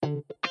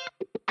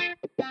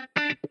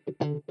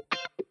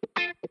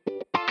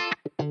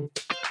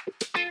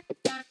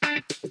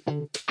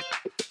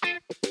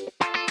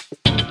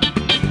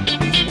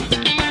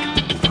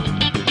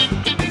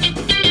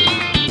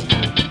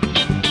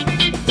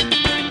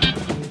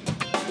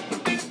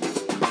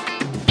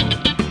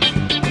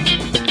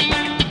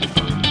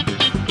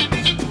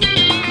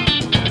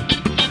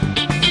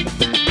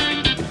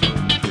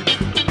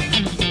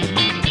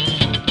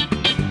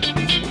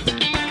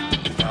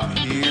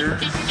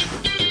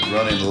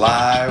running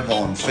live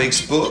on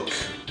Facebook,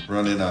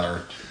 running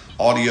our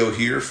audio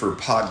here for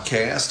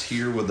podcast,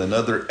 here with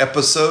another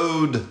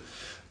episode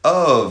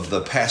of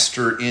The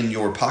Pastor in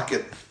Your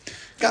Pocket.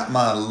 Got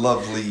my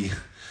lovely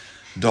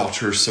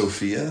daughter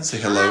Sophia. Say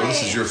hello. Hi.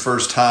 This is your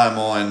first time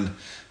on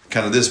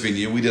kind of this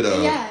venue. We did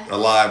a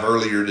live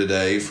earlier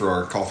today for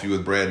our Coffee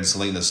with Brad and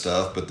Selena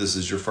stuff, but this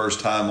is your first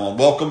time on.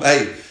 Welcome.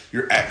 Hey,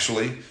 you're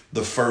actually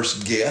the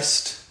first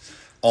guest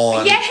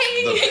on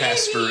The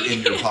Pastor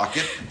in Your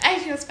Pocket. I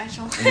feel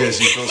special. Yes,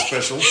 you feel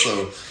special.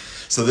 So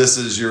this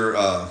is your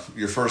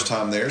first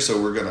time there. So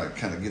we're gonna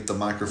kind of get the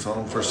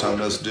microphone. First time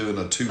us doing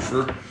a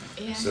twofer.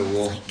 Yeah. So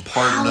we'll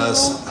pardon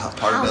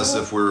us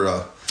if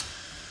we're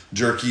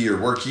jerky or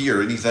worky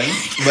or anything.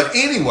 But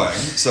anyway,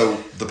 so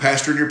The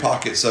Pastor in Your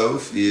Pocket,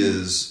 Soph,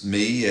 is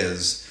me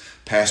as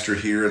pastor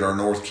here at our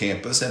North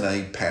Campus and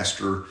a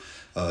pastor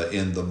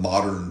in the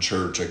modern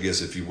church, I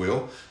guess, if you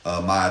will.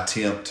 My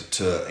attempt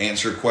to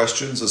answer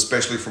questions,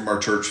 especially from our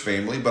church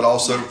family, but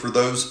also for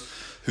those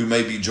who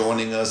may be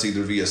joining us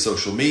either via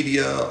social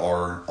media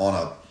or on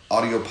a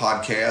audio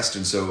podcast.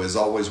 And so, as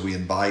always, we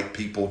invite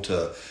people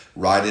to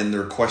write in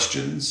their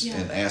questions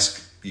and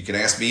ask. You can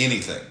ask me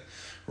anything,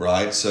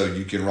 right? So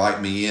you can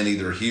write me in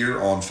either here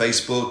on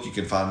Facebook. You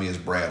can find me as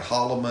Brad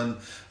Holloman.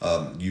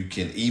 You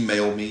can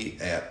email me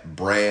at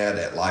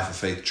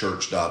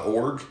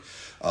brad@lifeoffaithchurch.org.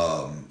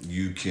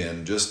 You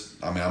can just,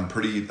 I'm not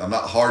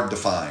hard to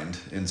find.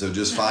 And so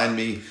just find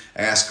me,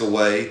 ask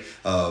away.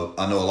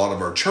 I know a lot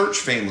of our church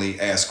family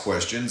ask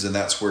questions, and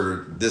that's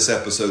where this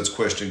episode's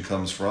question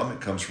comes from.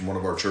 It comes from one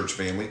of our church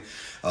family.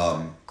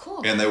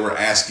 Cool. And they were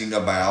asking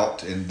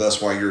about, and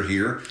that's why you're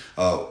here,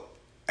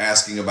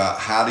 asking about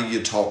how do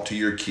you talk to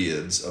your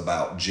kids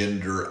about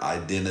gender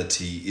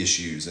identity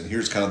issues. And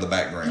here's kind of the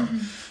background.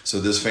 Mm-hmm.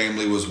 So this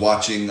family was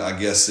watching, I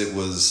guess it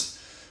was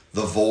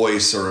The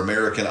Voice or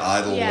American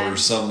Idol or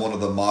one of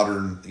the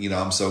modern,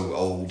 I'm so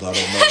old, I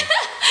don't know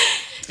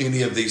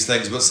any of these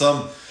things, but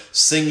some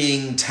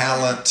singing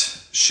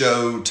talent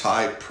show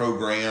type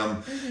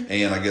program. Mm-hmm.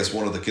 And I guess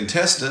one of the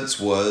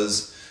contestants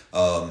was,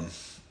 I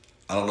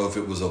don't know if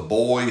it was a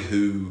boy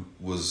who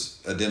was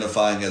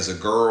identifying as a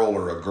girl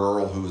or a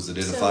girl who was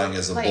identifying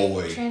as a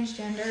boy.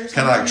 Transgender.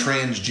 Kind of like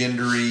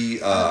transgendery.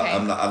 Okay.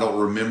 I don't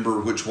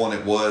remember which one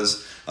it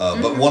was,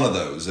 but one of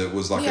those. It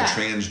was like a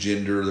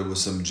transgender. There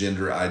was some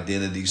gender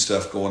identity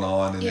stuff going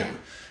on, and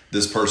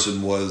this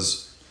person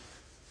was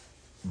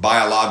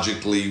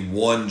biologically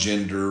one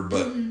gender,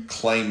 but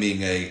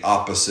claiming a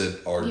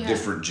opposite or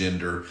different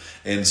gender.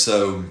 And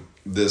so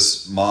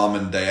this mom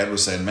and dad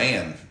was saying,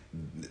 "Man,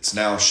 it's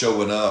now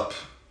showing up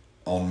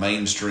on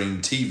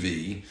mainstream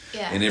TV,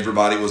 and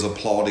everybody was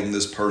applauding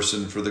this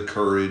person for the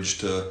courage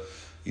to,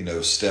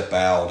 step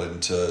out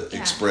and to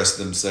express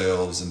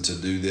themselves and to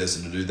do this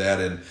and to do that."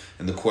 And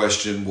the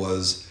question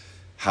was,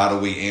 how do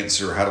we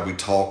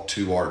talk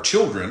to our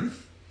children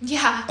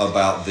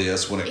about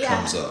this when it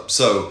comes up?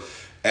 So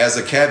as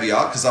a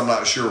caveat, because I'm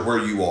not sure where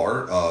you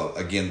are,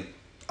 again,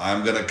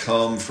 I'm going to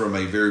come from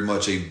very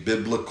much a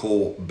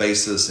biblical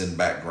basis and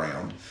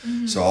background.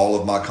 Mm-hmm. So all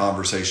of my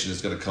conversation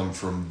is going to come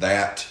from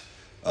that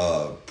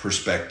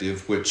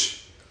perspective,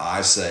 which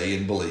I say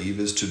and believe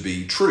is to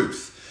be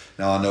truth.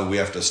 Now, I know we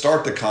have to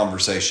start the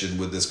conversation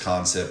with this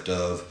concept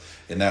of,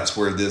 and that's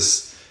where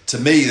this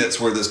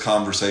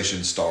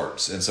conversation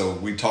starts. And so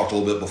we talked a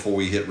little bit before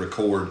we hit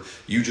record.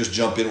 You just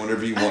jump in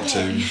whenever you want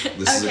to.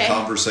 This is a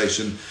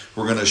conversation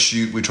we're going to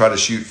shoot. We try to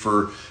shoot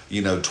for,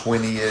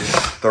 20-ish,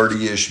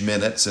 30-ish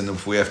minutes. And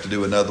if we have to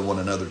do another one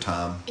another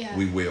time,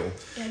 we will.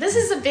 Yeah, this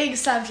is a big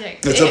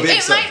subject. It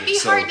might be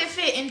hard to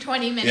fit in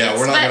 20 minutes. Yeah,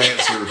 we're not going to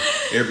answer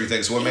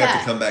everything. So we may have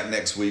to come back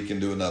next week and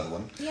do another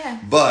one. Yeah.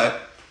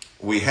 But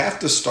we have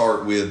to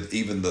start with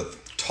even the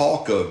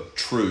talk of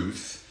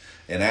truth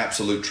and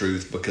absolute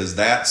truth, because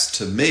that's,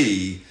 to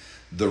me,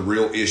 the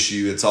real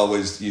issue. It's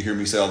always, you hear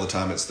me say all the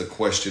time, it's the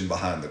question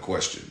behind the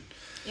question.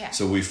 Yeah.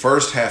 So we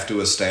first have to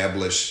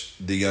establish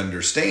the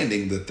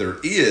understanding that there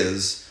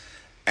is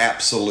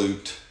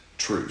absolute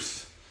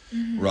truth,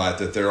 right?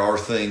 That there are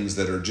things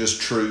that are just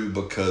true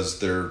because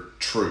they're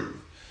true.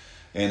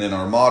 And in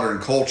our modern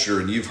culture,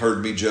 and you've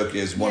heard me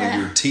joking as one of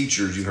your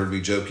teachers, you heard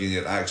me joking,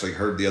 and I actually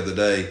heard the other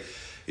day,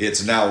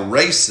 it's now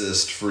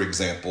racist, for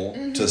example,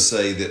 to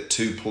say that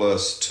 2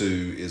 +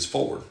 2 is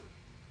 4.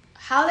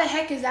 How the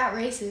heck is that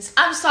racist?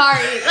 I'm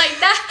sorry. Like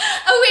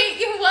that. Oh, wait,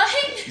 you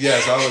what?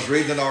 Yes, I was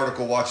reading an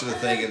article, watching a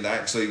thing, and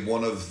actually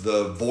one of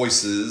the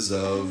voices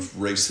of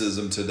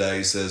racism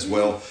today says,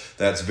 well,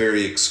 that's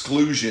very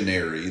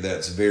exclusionary.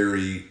 That's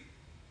very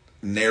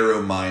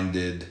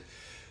narrow-minded.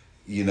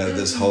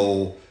 This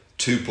whole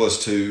 2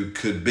 + 2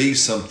 could be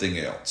something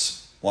else.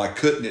 Why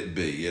couldn't it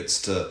be? It's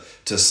to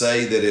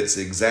say that it's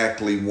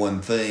exactly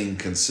one thing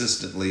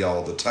consistently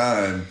all the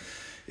time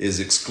is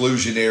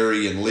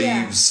exclusionary and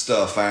leaves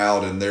stuff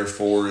out, and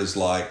therefore is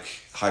like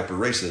hyper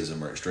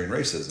racism or extreme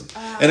racism.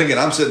 And again,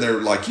 I'm sitting there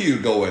like you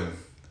going,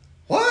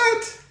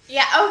 what?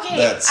 Yeah, okay.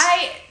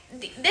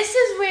 This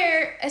is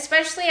where,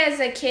 especially as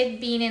a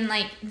kid being in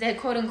like the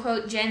quote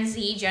unquote Gen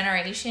Z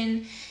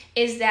generation,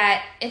 is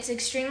that it's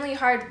extremely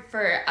hard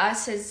for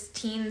us as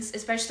teens,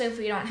 especially if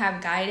we don't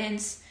have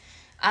guidance,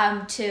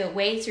 to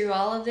wade through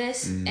all of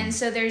this. And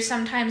so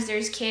sometimes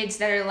there's kids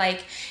that are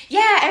like,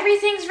 yeah,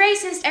 everything's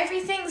racist,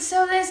 everything's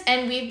so this,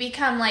 and we've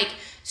become like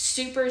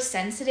super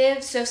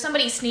sensitive. So if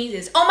somebody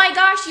sneezes, oh my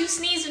gosh, you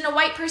sneezed in a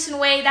white person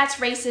way, that's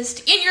racist.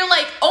 And you're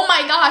like, oh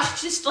my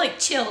gosh, just like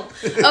chill.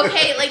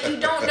 Okay, like you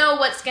don't know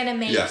what's gonna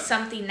make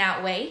something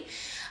that way.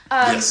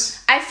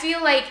 Yes. I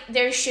feel like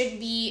there should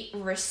be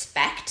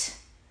respect.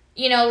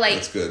 You know,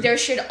 like there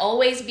should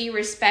always be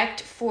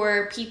respect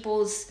for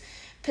people's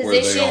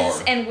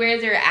positions and where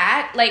they're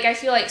at. Like I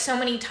feel like so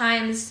many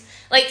times,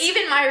 like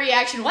even my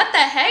reaction, what the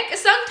heck?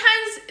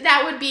 Sometimes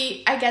that would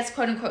be, I guess,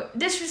 quote unquote,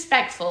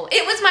 disrespectful.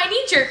 It was my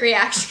knee-jerk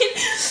reaction.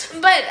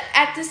 But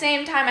at the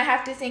same time, I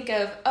have to think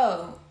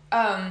of,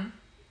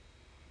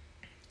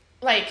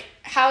 like,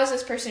 how is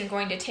this person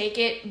going to take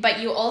it? But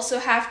you also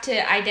have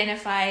to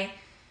identify,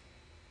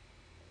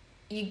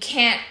 you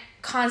can't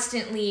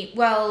constantly,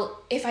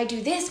 well, if I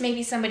do this, maybe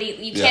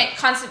you can't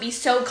constantly be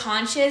so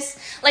conscious.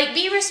 Like,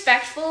 be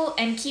respectful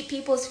and keep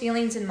people's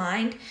feelings in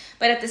mind.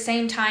 But at the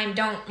same time,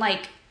 don't,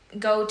 like,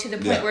 go to the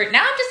point where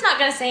now I'm just not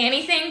going to say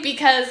anything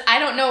because I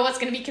don't know what's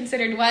going to be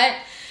considered what.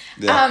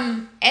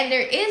 And there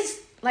is,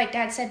 like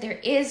Dad said, there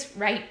is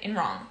right and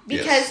wrong.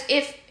 Because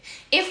if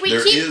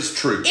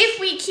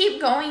we keep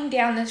going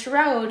down this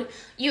road,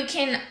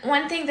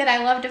 one thing that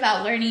I loved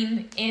about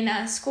learning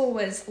in school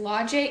was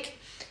logic.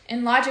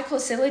 And logical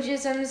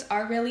syllogisms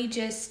are really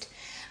just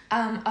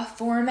a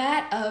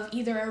format of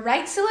either a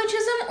right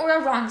syllogism or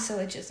a wrong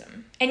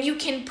syllogism. And you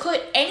can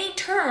put any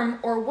term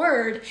or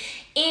word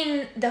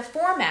in the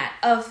format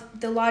of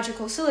the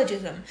logical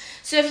syllogism.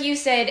 So if you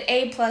said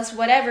A plus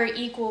whatever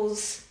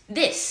equals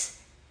this,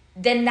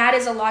 then that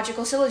is a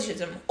logical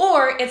syllogism.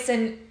 Or it's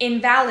an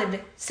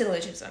invalid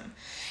syllogism.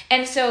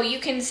 And so you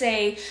can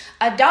say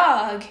a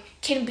dog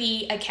can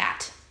be a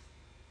cat.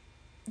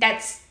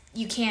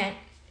 You can't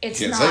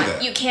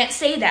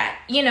say that,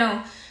 you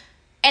know.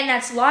 And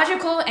that's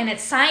logical, and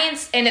it's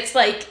science, and it's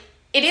like,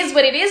 it is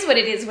what it is, what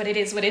it is, what it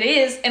is, what it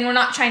is, and we're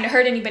not trying to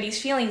hurt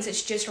anybody's feelings,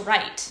 it's just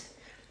right.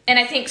 And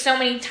I think so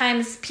many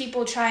times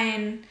people try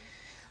and,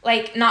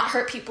 like, not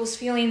hurt people's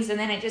feelings, and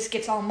then it just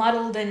gets all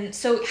muddled. And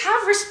so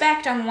have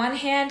respect on one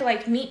hand,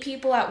 like, meet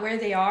people at where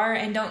they are,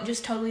 and don't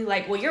just totally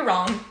like, well, you're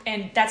wrong,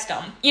 and that's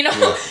dumb, you know?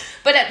 Yeah.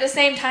 But at the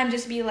same time,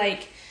 just be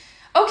like,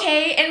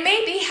 okay, and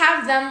maybe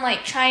have them,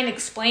 like, try and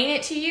explain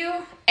it to you,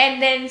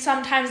 and then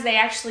sometimes they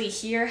actually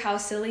hear how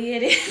silly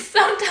it is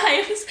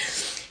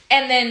sometimes,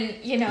 and then,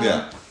 you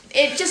know,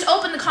 it just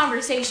open the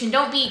conversation.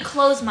 Don't be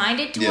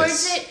closed-minded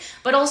towards it,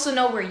 but also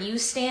know where you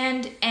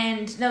stand,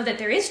 and know that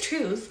there is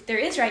truth, there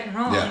is right and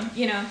wrong,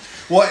 you know.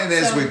 Well, and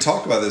as we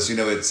talk about this, you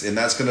know, and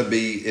that's going to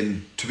be,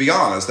 and to be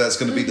honest, that's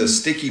going to be the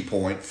sticky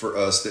point for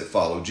us that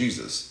follow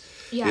Jesus,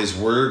 is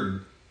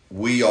where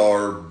we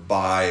are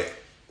by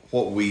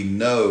what we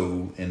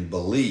know and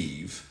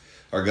believe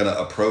are going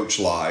to approach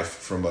life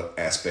from an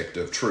aspect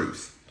of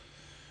truth.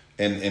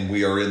 And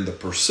we are in the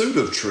pursuit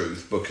of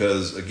truth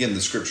because, again,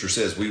 the scripture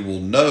says we will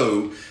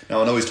know.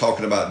 Now, I know he's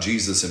talking about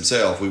Jesus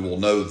himself. We will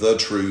know the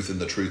truth, and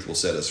the truth will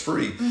set us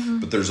free.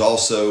 But there's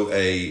also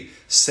a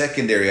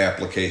secondary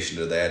application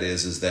to that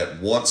is that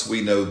once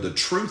we know the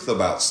truth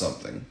about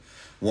something,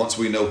 once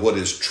we know what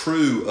is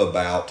true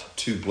about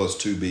 2 +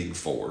 2 being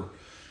 4,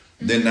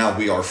 then now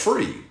we are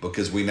free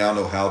because we now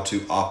know how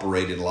to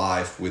operate in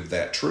life with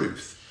that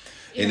truth.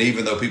 Yeah. And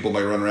even though people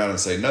may run around and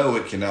say, no,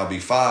 it can now be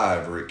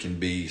 5 or it can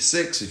be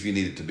 6 if you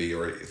need it to be,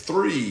 or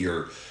 3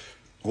 or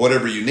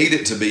whatever you need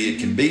it to be, it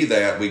can be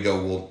that. We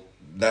go, well,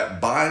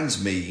 that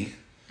binds me.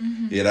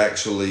 It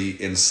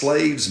actually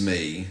enslaves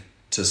me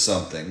to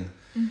something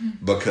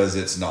because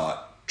it's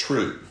not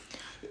true.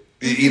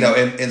 You know,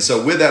 and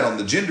so with that on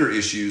the gender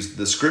issues,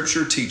 the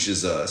scripture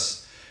teaches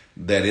us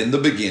that in the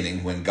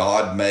beginning, when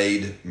God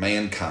made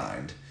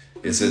mankind,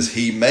 it says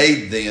he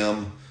made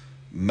them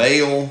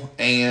male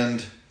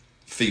and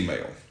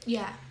female.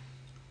 Yeah.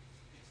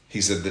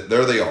 He said that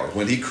there they are.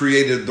 When he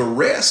created the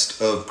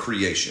rest of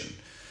creation,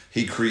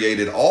 he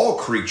created all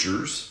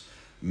creatures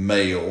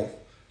male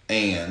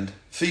and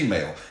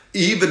female.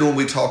 Even when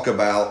we talk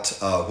about,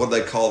 what do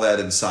they call that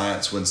in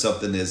science when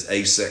something is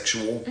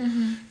asexual,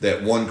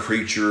 that one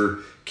creature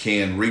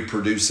can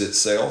reproduce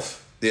itself,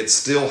 it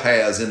still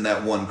has in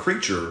that one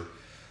creature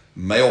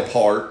male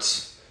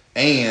parts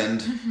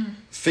and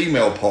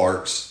female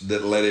parts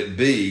that let it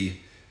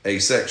be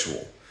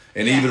asexual.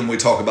 And even when we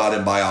talk about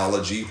in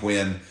biology,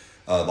 when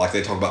like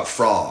they talk about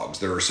frogs,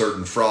 there are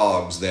certain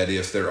frogs that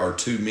if there are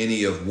too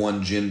many of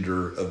one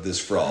gender of this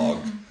frog,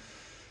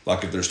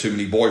 like if there's too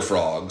many boy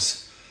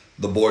frogs,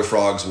 the boy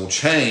frogs will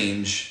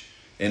change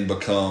and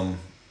become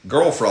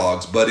girl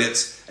frogs, but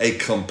it's a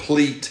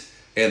complete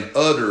and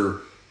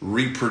utter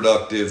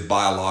reproductive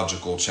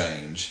biological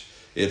change.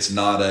 It's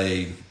not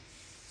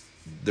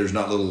there's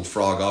not little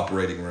frog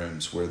operating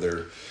rooms where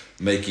they're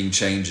making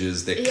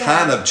changes that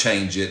kind of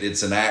change it.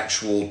 It's an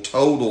actual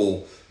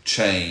total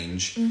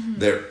change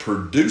that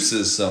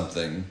produces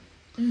something,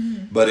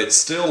 but it's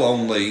still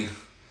only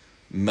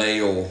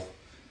male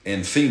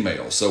and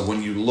female. So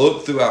when you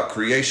look throughout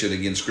creation,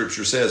 again,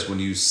 Scripture says when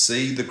you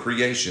see the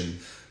creation,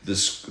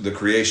 the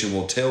creation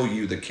will tell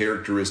you the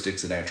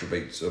characteristics and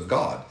attributes of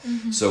God.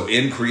 Mm-hmm. So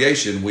in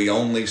creation, we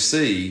only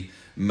see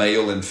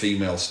male and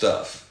female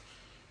stuff.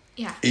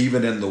 Yeah.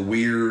 Even in the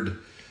weird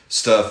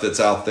stuff that's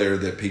out there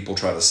that people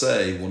try to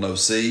say, well, no,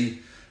 see,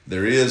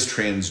 there is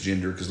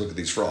transgender because look at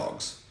these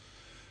frogs.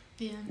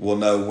 Yeah. Well,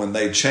 no, when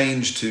they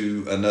change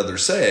to another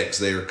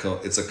sex,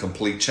 it's a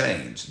complete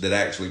change that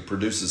actually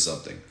produces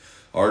something.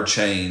 Our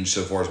change,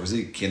 so far as we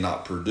see,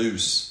 cannot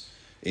produce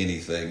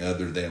anything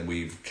other than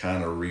we've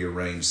kind of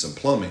rearranged some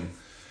plumbing,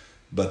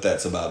 but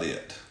that's about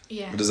it.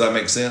 Yeah. Does that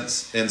make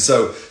sense? And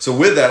so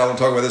with that, I want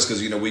to talk about this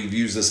because, we've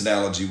used this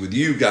analogy with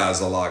you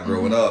guys a lot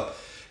growing up.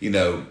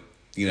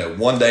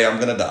 One day I'm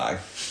going to die,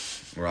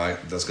 right?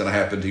 That's going to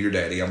happen to your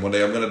daddy. One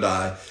day I'm going to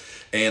die.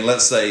 And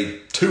let's say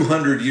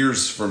 200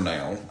 years from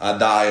now, I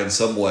die in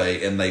some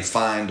way and they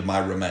find my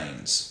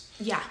remains.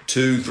 Yeah.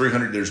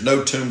 200-300, there's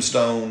no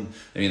tombstone.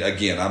 I mean,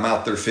 again, I'm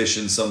out there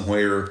fishing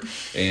somewhere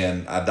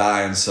and I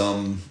die in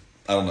some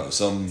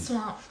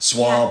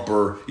swamp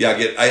yeah.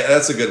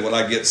 That's a good one.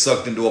 I get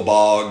sucked into a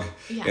bog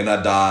and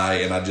I die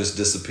and I just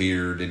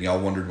disappeared and y'all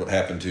wondered what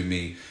happened to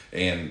me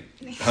and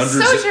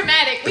hundreds so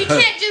dramatic. We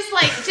can't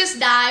just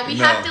die. We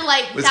have to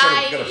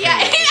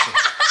die.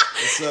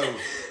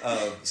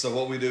 So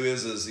what we do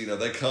is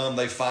they come,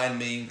 they find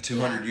me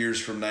 200 years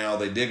from now,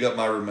 they dig up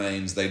my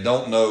remains, they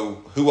don't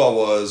know who I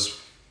was,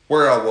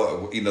 where I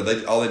was,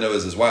 all they know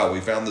is wow, we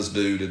found this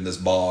dude in this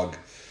bog.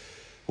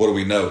 What do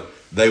we know?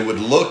 They would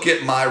look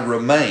at my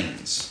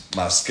remains,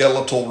 my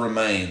skeletal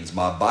remains,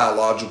 my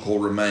biological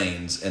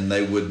remains, and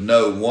they would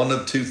know one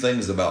of two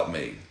things about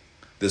me.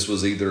 This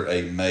was either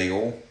a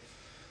male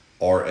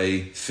or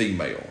a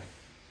female.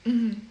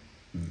 Mm-hmm.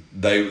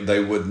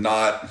 They would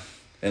not,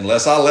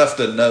 unless I left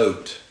a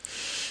note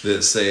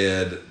that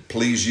said,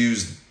 please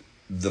use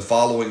the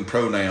following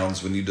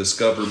pronouns when you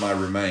discover my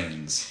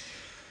remains.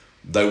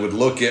 They would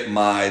look at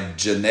my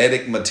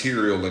genetic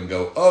material and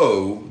go,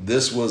 oh,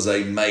 this was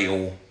a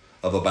male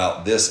of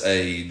about this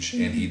age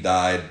and he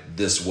died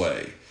this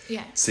way.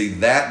 Yeah. See,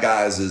 that,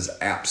 guys, is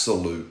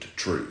absolute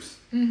truth.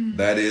 Mm-hmm.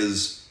 That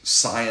is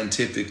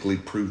scientifically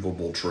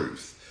provable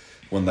truth.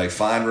 When they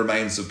find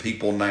remains of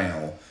people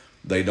now,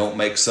 they don't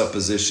make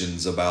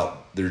suppositions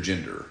about their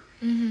gender.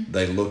 Mm-hmm.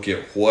 They look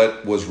at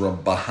what was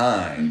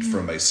behind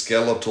from a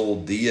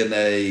skeletal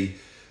DNA,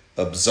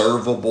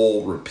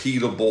 observable,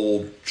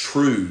 repeatable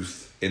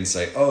truth and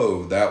say,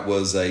 oh, that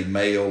was a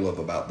male of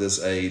about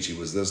this age. He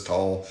was this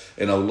tall.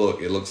 And oh,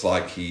 look, it looks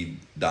like he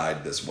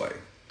died this way.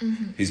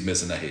 Mm-hmm. He's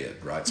missing a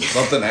head, right? So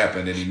something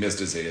happened and he missed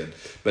his head,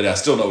 but I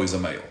still know he's a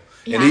male.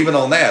 Yeah. And even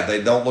on that,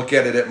 they don't look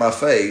at it at my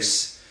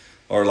face.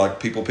 Or like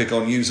people pick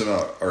on using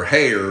or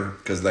hair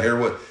because the hair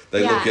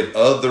they look at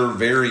other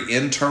very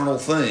internal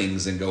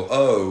things and go,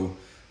 oh,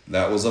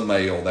 that was a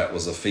male, that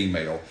was a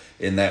female,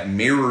 and that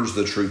mirrors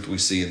the truth we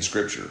see in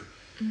Scripture,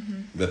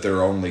 that there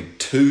are only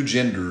two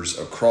genders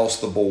across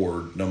the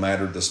board, no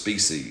matter the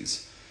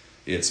species.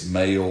 It's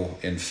male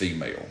and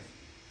female.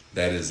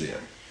 That is it.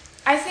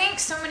 I think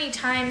so many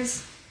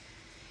times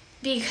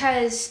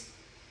because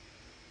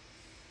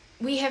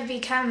we have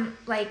become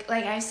like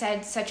I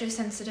said, such a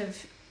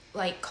sensitive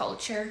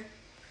culture,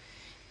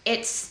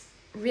 it's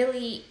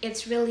really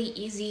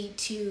easy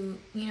to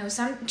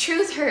some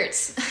truth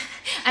hurts.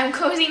 I'm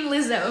quoting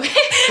Lizzo.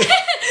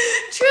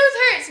 Truth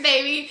hurts,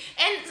 baby.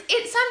 And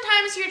it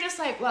sometimes you're just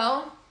like,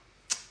 well,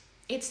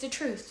 it's the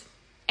truth,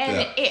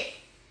 and it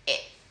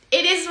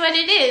is what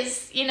it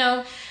is,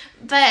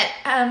 but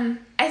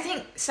I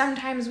think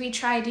sometimes we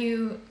try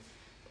to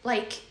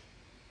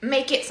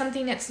make it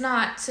something that's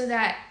not, so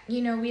that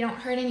we don't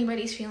hurt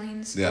anybody's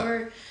feelings,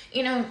 or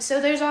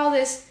so there's all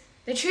this.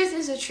 The truth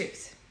is the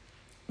truth.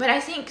 But I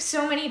think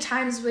so many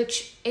times,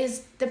 which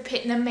is the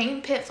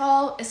main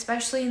pitfall,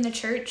 especially in the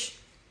church,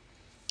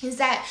 is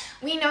that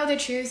we know the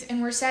truth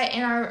and we're set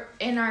in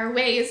our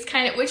ways,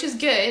 which is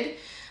good.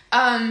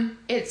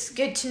 It's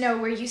good to know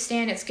where you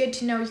stand. It's good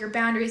to know your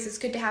boundaries. It's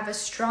good to have a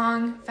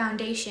strong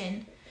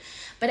foundation.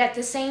 But at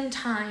the same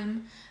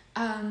time,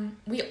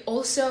 we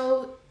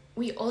also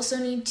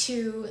need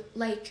to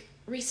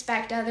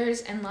respect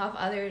others and love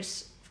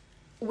others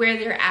where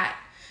they're at.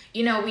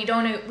 We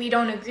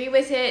don't agree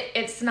with it.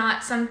 It's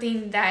not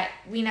something that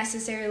we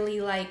necessarily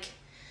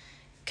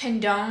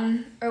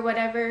condone or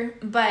whatever.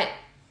 But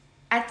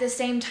at the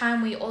same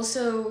time, we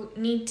also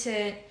need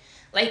to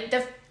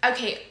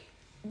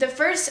the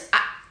first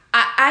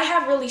I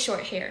have really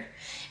short hair.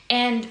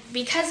 And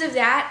because of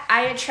that,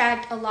 I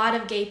attract a lot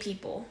of gay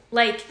people.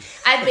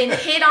 I've been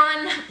hit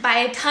on by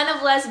a ton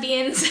of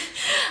lesbians.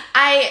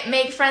 I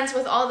make friends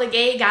with all the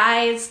gay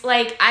guys.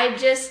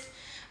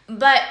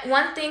 But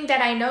one thing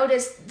that I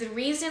noticed, the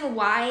reason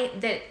why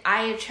that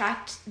I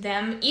attract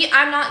them,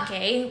 I'm not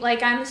gay,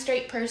 I'm a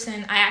straight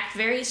person, I act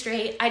very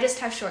straight, I just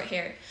have short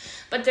hair.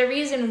 But the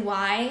reason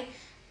why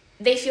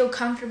they feel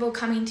comfortable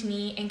coming to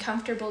me and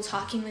comfortable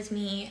talking with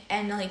me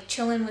and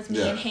chilling with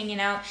me and hanging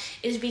out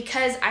is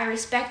because I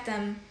respect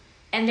them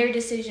and their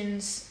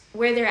decisions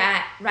where they're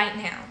at right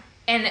now.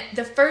 And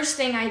the first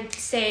thing I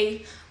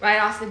say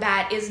right off the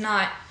bat is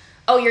not,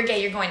 oh, you're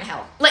gay, you're going to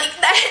hell. Like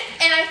that.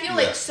 And I feel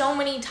like so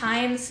many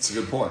times, that's a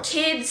good point.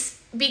 Kids,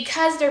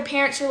 because their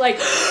parents are like, I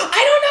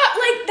don't know,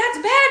 like, that's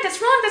bad,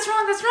 that's wrong, that's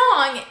wrong, that's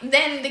wrong.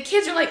 Then the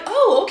kids are like,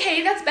 oh,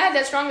 okay, that's bad,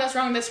 that's wrong, that's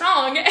wrong, that's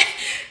wrong.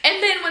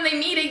 And then when they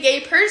meet a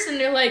gay person,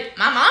 they're like,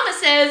 my mama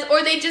says,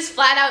 or they just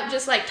flat out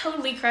just like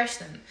totally crush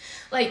them.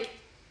 Like,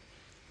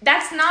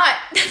 that's not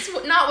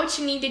what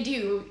you need to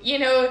do, you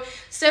know?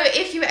 So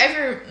if you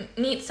ever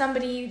meet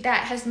somebody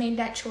that has made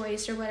that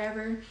choice or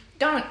whatever,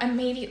 don't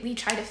immediately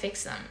try to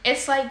fix them.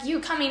 It's like you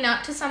coming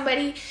up to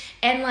somebody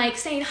and like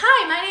saying,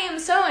 hi, my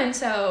name's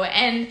so-and-so,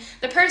 and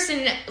the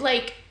person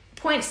like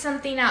points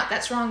something out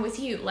that's wrong with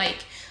you.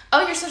 Like,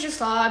 oh, you're such a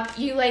slob.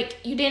 You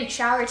didn't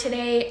shower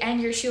today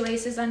and your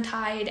shoelace is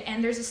untied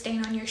and there's a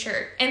stain on your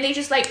shirt. And they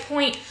just like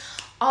point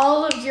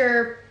all of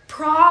your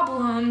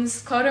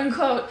problems, quote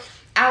unquote,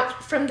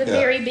 out from the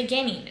very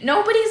beginning.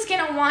 Nobody's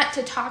gonna want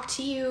to talk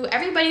to you.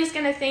 Everybody's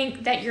gonna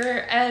think that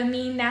you're a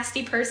mean,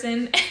 nasty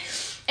person.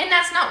 And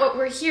that's not what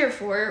we're here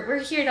for. We're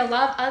here to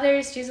love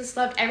others. Jesus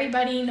loved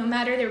everybody, no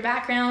matter their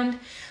background,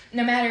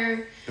 no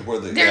matter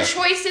their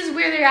choices,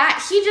 where they're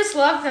at. He just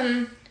loved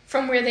them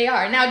from where they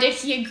are. Now, did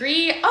he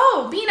agree?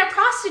 Oh, being a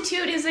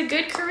prostitute is a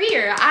good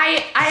career.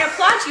 I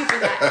applaud you for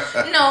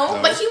that. No,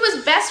 but he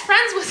was best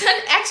friends with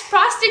an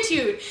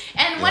ex-prostitute.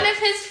 And one of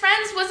his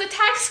friends was a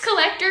tax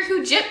collector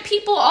who gypped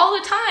people all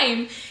the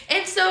time.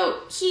 And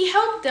so he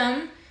helped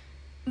them.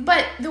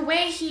 But the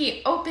way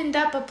he opened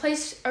up a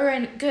place or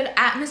a good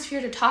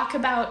atmosphere to talk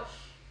about,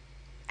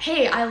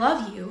 hey, I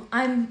love you,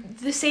 I'm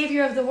the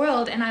savior of the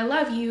world, and I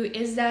love you,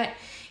 is that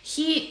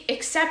he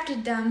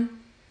accepted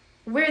them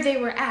where they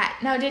were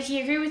at. Now, did he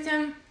agree with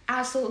them?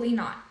 Absolutely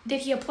not.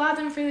 Did he applaud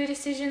them for their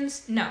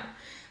decisions? No.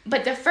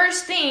 But the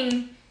first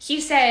thing he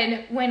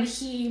said when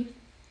he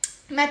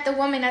met the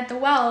woman at the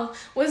well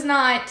was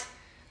not,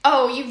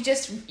 oh,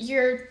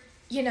 you're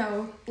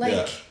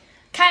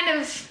kind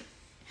of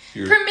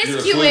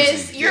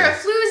promiscuous, you're a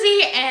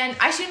floozy, and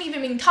I shouldn't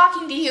even be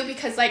talking to you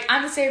because, like,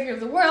 I'm the savior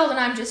of the world and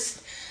I'm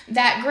just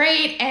that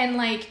great, and,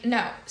 like,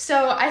 no.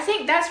 So I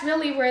think that's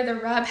really where the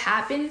rub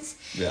happens,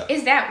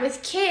 is that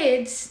with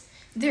kids,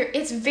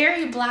 it's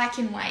very black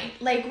and white.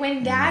 Like,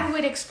 when Dad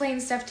would explain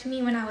stuff to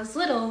me when I was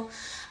little,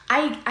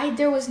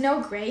 there was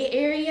no gray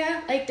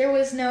area. Like, there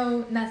was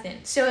no nothing.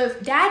 So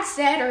if Dad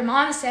said or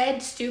Mom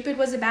said stupid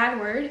was a bad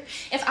word,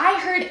 if I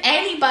heard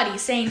anybody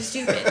saying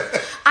stupid,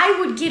 I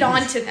would get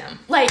on to them.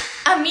 Like,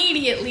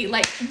 immediately.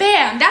 Like,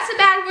 bam, that's a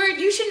bad word.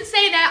 You shouldn't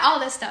say that. All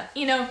this stuff,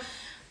 you know.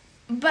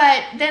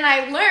 But then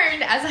I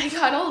learned as I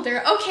got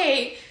older,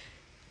 okay,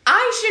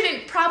 I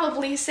shouldn't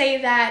probably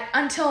say that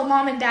until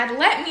Mom and Dad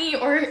let me,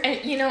 or,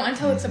 you know,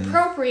 until it's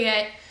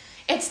appropriate.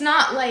 It's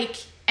not like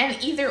an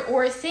either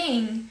or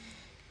thing.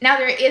 Now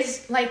there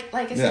is, like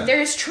I said, there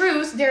is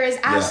truth, there is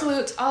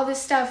absolutes, all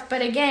this stuff.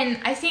 But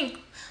again, I think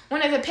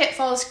one of the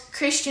pitfalls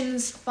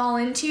Christians fall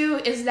into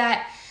is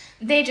that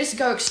they just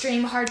go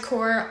extreme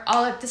hardcore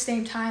all at the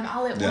same time,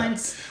 all at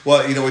once.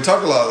 Well, you know, we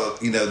talk a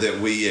lot, you know,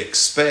 that we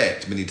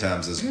expect many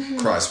times as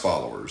Christ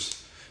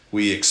followers,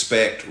 we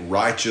expect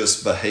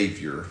righteous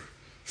behavior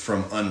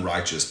from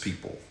unrighteous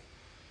people,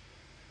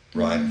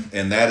 right?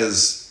 And that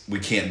is, we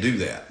can't do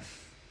that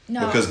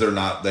because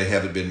they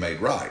haven't been made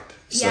right.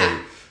 So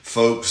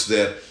folks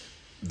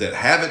that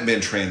haven't been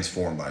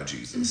transformed by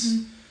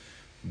Jesus,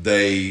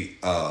 they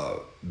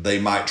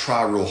might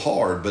try real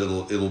hard, but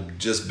it'll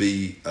just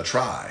be a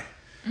try.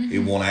 It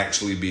won't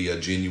actually be a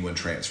genuine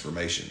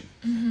transformation,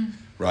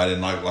 right?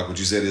 And like what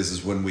you said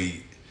is when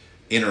we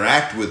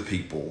interact with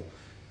people,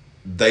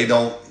 they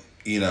don't,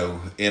 you know,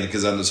 and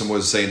because I know someone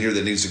was saying here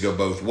that needs to go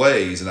both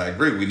ways, and I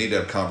agree. We need to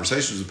have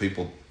conversations with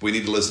people. We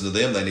need to listen to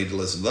them. They need to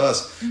listen to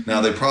us.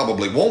 Now, they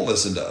probably won't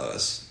listen to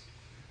us.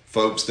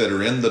 Folks that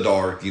are in the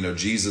dark, you know,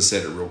 Jesus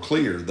said it real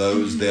clear.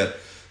 Those that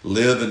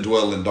live and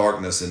dwell in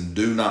darkness and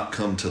do not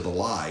come to the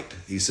light.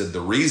 He said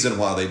the reason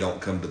why they don't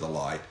come to the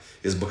light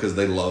is because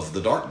they love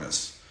the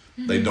darkness.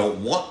 They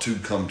don't want to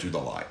come to the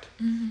light.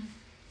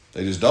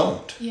 They just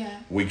don't.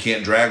 We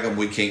can't drag them.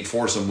 We can't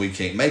force them. We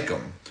can't make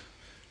them.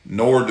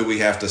 Nor do we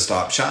have to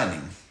stop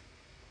shining.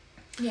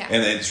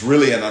 And it's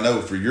really, and I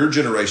know for your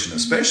generation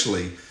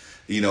especially,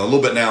 you know, a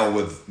little bit now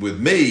with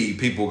me,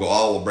 people go,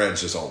 oh, well, Brad's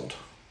just old.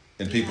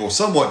 And people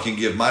somewhat can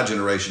give my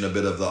generation a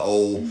bit of the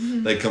old,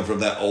 they come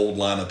from that old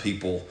line of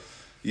people,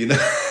 you know.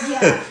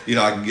 You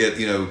know, I can get,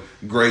 you know,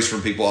 grace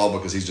from people all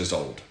because he's just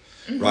old.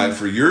 Right?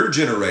 For your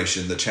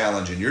generation, the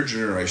challenge in your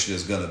generation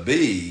is going to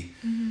be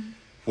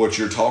what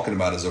you're talking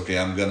about is, okay,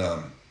 I'm going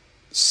to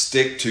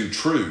stick to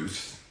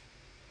truth.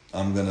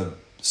 I'm going to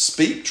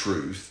speak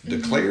truth,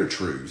 declare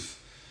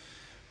truth.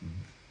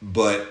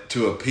 But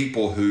to a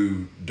people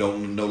who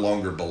no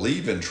longer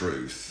believe in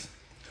truth,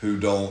 who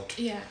don't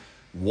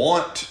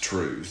want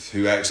truth,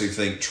 who actually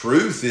think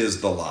truth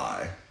is the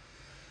lie,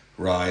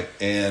 right?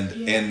 And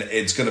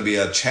it's going to be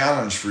a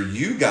challenge for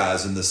you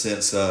guys in the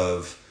sense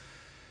of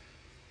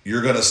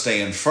you're going to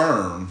stand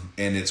firm,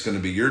 and it's going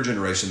to be your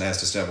generation that has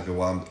to stand. Okay,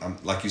 well, I'm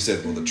like you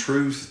said. Well, the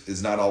truth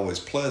is not always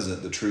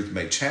pleasant. The truth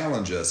may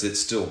challenge us. It's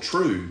still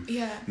true.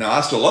 Yeah. Now, I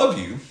still love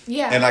you.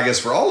 Yeah. And I guess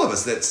for all of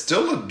us, that's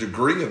still a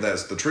degree of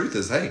that's the truth.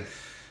 Is, hey,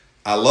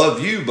 I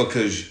love you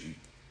because,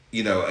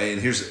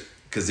 and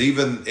because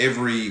even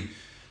every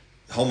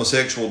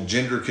homosexual,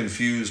 gender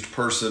confused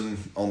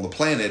person on the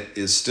planet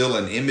is still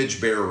an image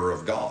bearer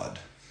of God.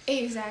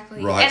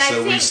 Exactly. Right. And so I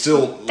think we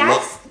still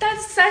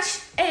that's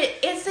such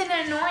it's an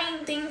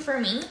annoying thing for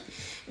me,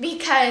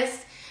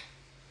 because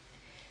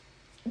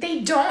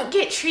they don't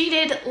get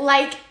treated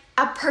like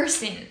a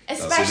person,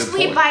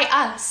 especially by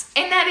us.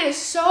 And that is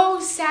so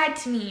sad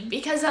to me,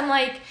 because I'm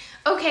like,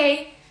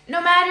 okay,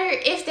 no matter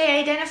if they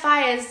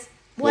identify as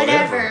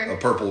whatever a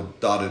purple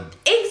dotted,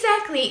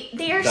 exactly,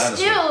 they are dinosaur.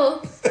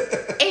 still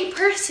a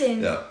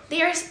person. Yeah.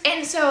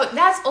 And so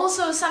that's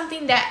also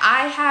something that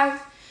I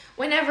have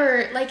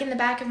whenever, like, in the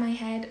back of my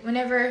head,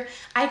 whenever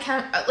I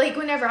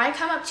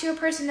come up to a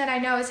person that I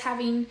know is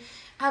having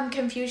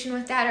confusion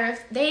with that, or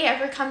if they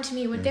ever come to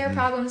me with their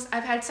problems.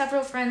 I've had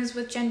several friends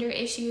with gender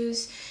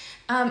issues,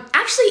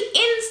 actually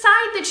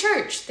inside the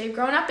church. They've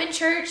grown up in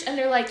church, and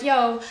they're like,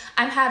 yo,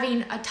 I'm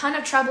having a ton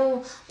of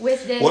trouble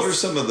with this. What are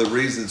some of the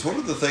reasons, what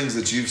are the things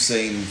that you've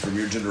seen from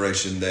your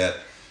generation that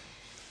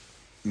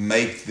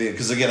make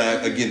because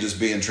again, just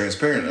being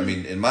transparent, I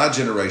mean, in my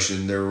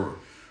generation, there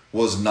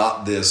was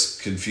not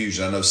this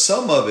confusion. I know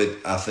some of it,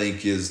 I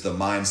think, is the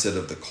mindset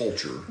of the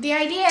culture. The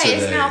idea today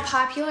is now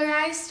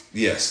popularized.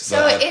 Yes.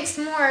 So it's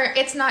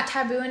not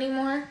taboo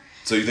anymore.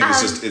 So you think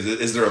it's just,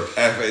 is there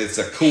it's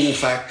a cool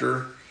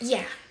factor?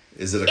 Yeah.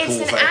 Is it a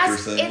cool factor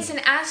thing? It's an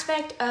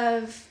aspect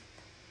of,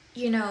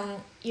 you're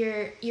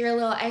a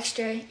little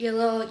extra,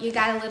 you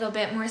got a little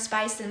bit more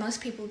spice than most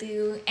people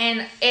do.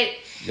 And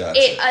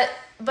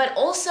but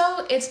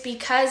also, it's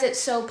because it's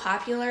so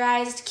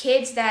popularized.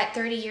 Kids that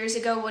 30 years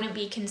ago wouldn't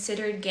be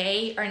considered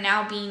gay are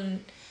now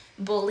being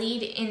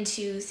bullied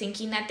into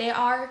thinking that they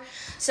are.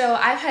 So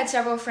I've had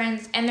several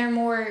friends, and they're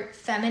more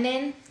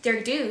feminine.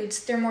 They're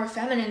dudes. They're more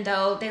feminine,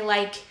 though. They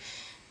like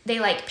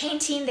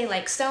painting. They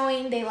like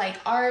sewing. They like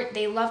art.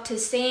 They love to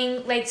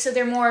sing. So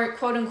they're more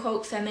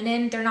quote-unquote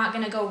feminine. They're not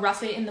going to go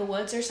rough it in the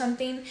woods or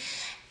something.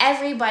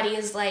 Everybody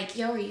is like,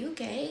 yo, are you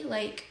gay?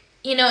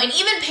 And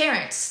even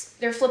parents,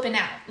 they're flipping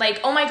out. Like,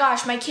 oh my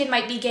gosh, my kid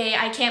might be gay.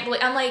 I can't believe.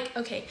 I'm like,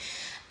 okay.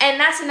 And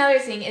that's another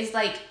thing is,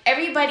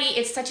 everybody,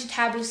 it's such a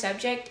taboo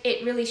subject.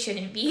 It really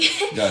shouldn't be.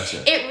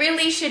 Gotcha. It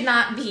really should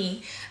not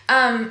be.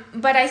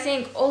 But I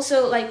think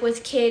also,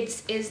 with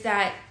kids is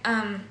that,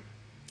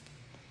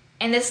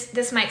 and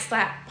this might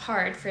slap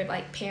hard for,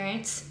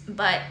 parents,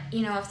 but,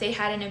 if they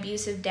had an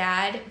abusive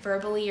dad,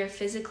 verbally or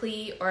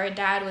physically, or a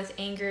dad with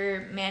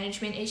anger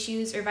management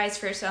issues, or vice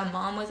versa, a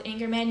mom with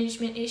anger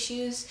management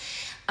issues,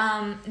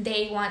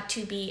 they want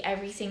to be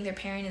everything their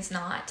parent is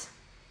not.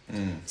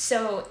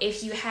 So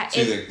if you have...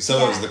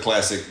 some of the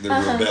classic,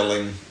 they're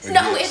rebelling.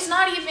 No, it's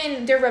not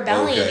even they're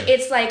rebelling. Okay.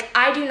 It's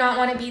I do not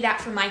want to be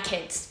that for my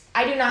kids.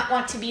 I do not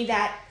want to be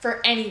that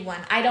for anyone.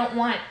 I don't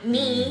want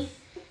me...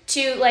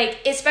 to,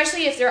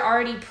 especially if they're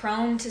already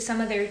prone to some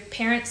of their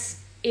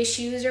parents'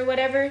 issues or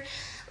whatever.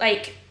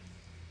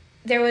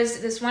 There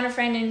was this one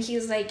friend, and he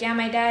was like, yeah,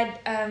 my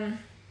dad,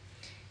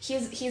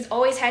 he's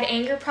always had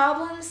anger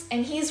problems,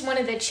 and he's one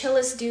of the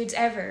chillest dudes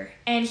ever.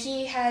 And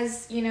he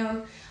has,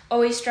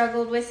 always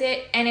struggled with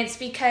it, and it's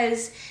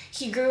because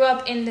he grew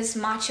up in this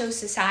macho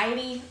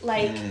society.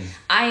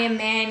 I am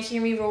man,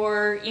 hear me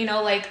roar,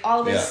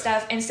 all this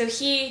stuff. And so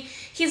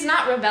he's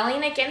not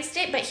rebelling against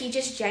it, but he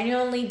just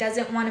genuinely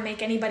doesn't want to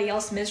make anybody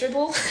else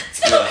miserable.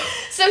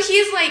 So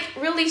he's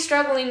really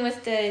struggling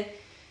with the,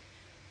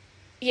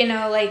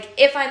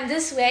 if I'm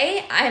this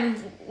way,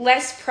 I'm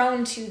less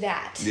prone to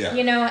that.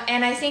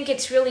 And I think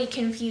it's really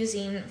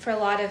confusing for a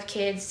lot of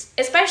kids,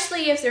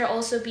 especially if they're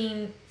also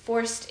being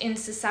forced in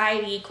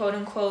society, quote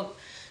unquote,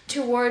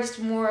 towards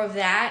more of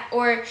that.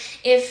 Or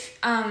if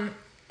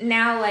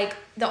now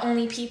the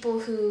only people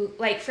who,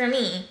 for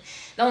me,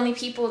 the only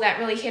people that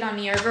really hit on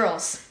me are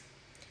girls.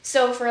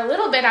 So for a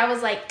little bit I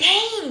was like,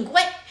 dang,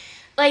 what's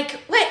my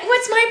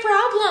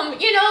problem?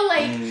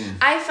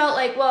 I felt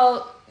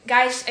well,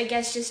 guys, I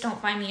guess, just don't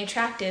find me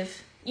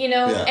attractive, And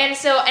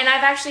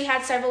I've actually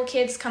had several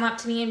kids come up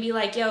to me and be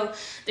like, yo,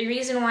 the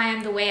reason why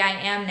I'm the way I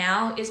am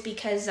now is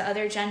because the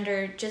other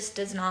gender just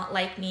does not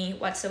like me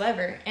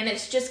whatsoever. And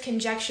it's just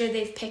conjecture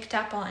they've picked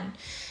up on.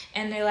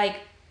 And they're like,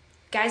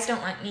 guys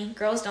don't like me,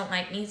 girls don't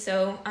like me,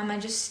 so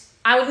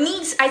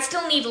I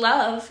still need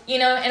love,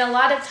 and a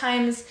lot of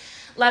times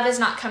love is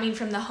not coming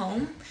from the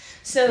home.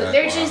 So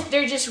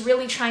they're just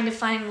really trying to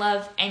find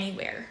love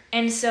anywhere.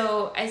 And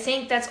so I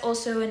think that's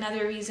also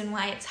another reason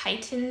why it's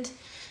heightened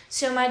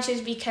so much,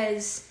 is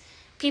because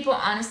people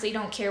honestly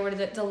don't care where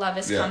the love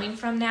is coming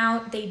from now.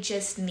 They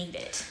just need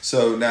it.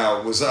 So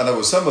now, I know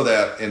with some of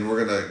that, and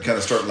we're going to kind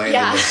of start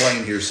landing the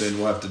plane here soon.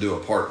 We'll have to do a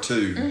part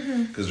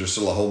 2 because there's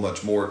still a whole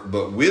much more.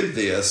 But with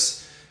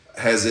this,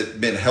 has it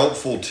been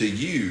helpful to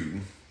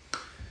you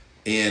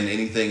in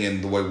anything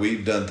in the way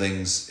we've done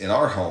things in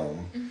our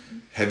home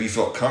have you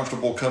felt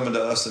comfortable coming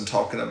to us and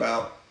talking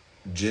about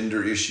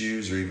gender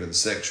issues or even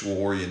sexual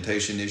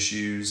orientation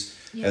issues?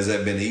 Yeah. Has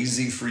that been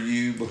easy for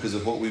you because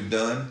of what we've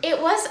done?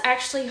 It was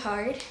actually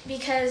hard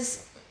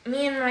because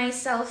me and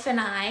myself and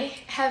I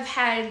have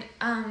had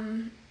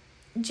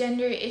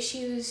gender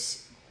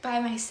issues by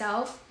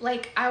myself.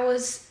 Like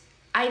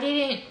I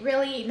didn't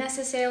really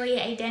necessarily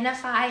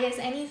identify as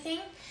anything.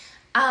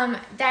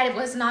 That it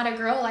was not a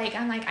girl. Like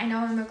I'm like, I know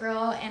I'm a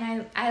girl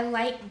and I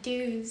like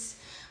dudes.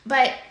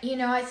 But, you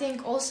know, I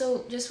think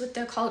also just with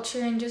the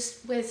culture and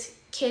just with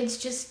kids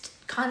just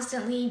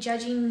constantly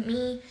judging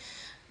me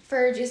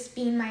for just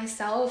being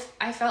myself,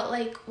 I felt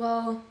like,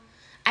 well,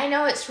 I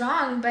know it's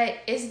wrong, but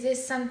is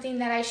this something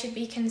that I should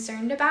be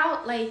concerned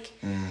about? Like,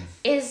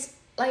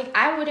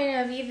 I wouldn't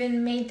have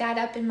even made that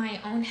up in my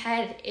own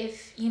head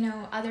if, you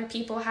know, other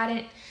people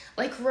hadn't,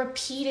 like,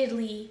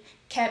 repeatedly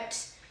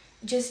kept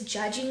just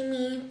judging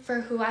me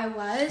for who I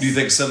was. Do you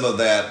think some of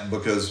that,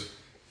 because,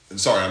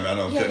 sorry, I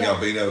know I'm cutting out,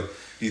 but, you know,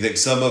 do you think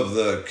some of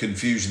the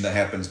confusion that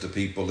happens to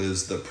people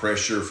is the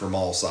pressure from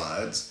all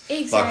sides?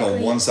 Exactly. Like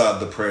on one side,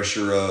 the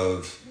pressure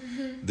of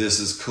this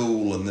is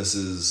cool and this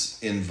is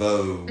in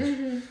vogue,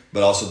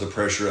 but also the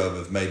pressure of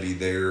if maybe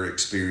they're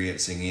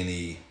experiencing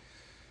any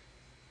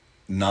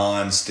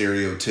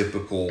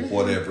non-stereotypical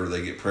whatever,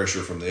 they get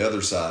pressure from the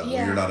other side.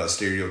 Well, you're not a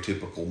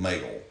stereotypical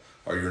male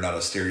or you're not a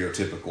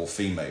stereotypical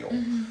female.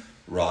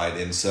 Right,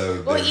 and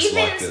so well, there's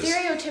even like this.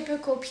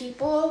 Stereotypical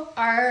people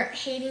are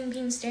hating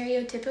being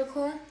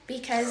stereotypical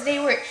because they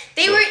were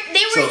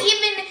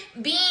even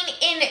being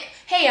in.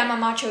 Hey, I'm a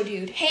macho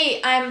dude. Hey,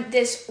 I'm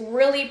this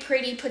really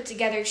pretty put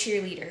together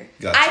cheerleader.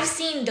 Gotcha. I've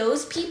seen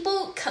those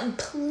people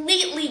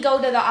completely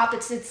go to the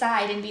opposite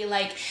side and be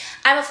like,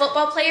 I'm a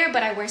football player,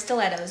 but I wear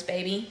stilettos,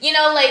 baby. You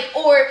know, like,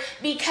 or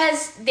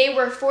because they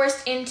were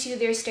forced into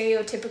their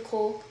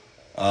stereotypical.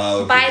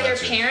 By their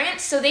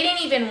parents, so they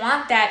didn't even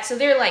want that, so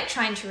they're like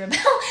trying to rebel,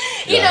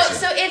 you know.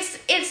 So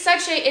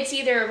it's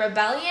either a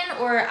rebellion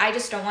or I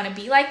just don't want to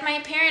be like my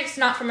parents,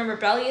 not from a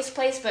rebellious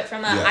place, but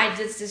from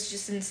this is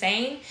just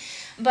insane.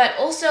 But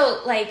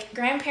also, like,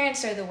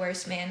 grandparents are the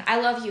worst, man. I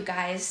love you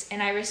guys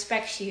and I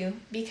respect you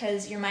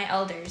because you're my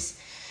elders,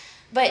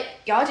 but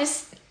y'all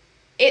just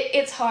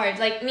it's hard.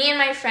 Like me and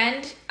my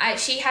friend,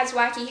 she has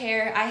wacky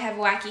hair, I have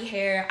wacky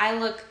hair. I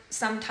look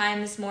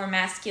sometimes more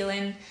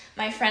masculine.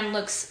 My friend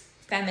looks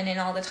feminine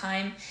all the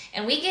time,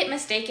 and we get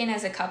mistaken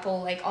as a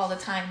couple like all the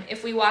time.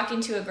 If we walk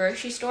into a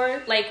grocery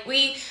store, like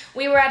we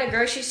were at a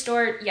grocery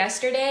store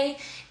yesterday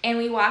and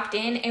we walked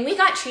in and we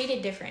got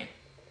treated different.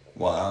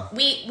 Wow.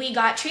 We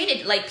got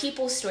treated like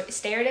people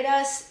stared at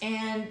us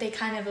and they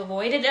kind of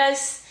avoided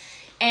us,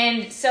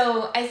 and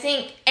so I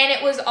think, and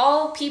it was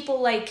all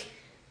people like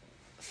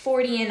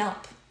 40 and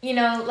up, you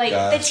know, like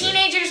the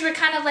teenagers were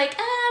kind of like,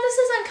 this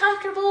is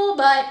uncomfortable,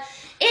 but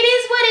it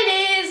is what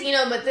it is, you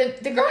know, but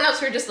the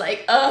grown-ups were just like,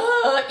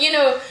 you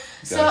know.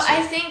 So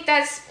I think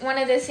that's one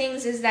of the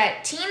things is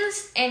that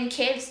teens and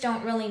kids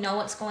don't really know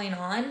what's going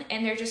on,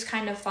 and they're just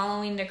kind of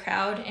following the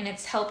crowd, and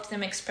it's helped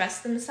them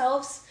express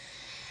themselves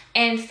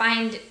and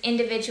find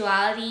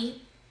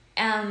individuality.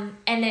 And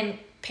then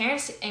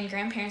parents and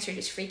grandparents are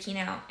just freaking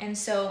out. And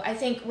so I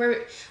think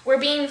we're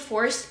being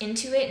forced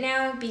into it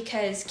now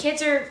because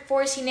kids are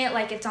forcing it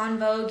like it's on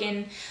Vogue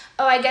and,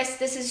 oh, I guess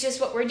this is just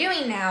what we're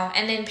doing now.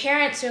 And then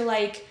parents are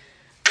like,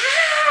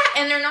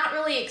 and they're not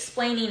really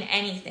explaining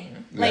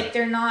anything. Yeah. Like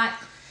they're not.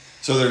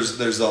 So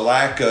there's a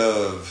lack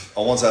of,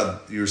 on one side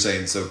you were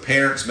saying, so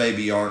parents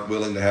maybe aren't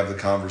willing to have the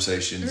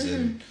conversations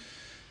and,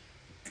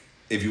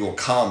 if you will,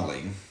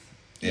 calmly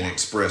and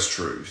express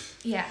truth.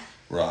 Yeah.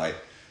 Right.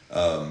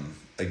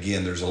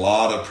 Again, there's a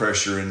lot of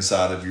pressure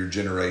inside of your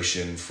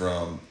generation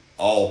from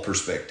all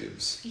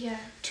perspectives. Yeah.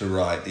 To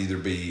either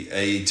be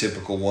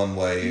atypical one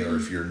way, or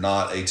if you're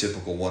not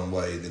atypical one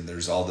way, then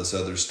there's all this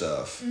other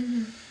stuff.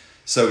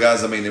 So,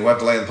 guys, I mean, we'll have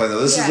to land the plane.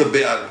 This is a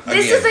bit.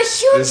 This is a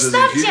huge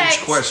subject. This is a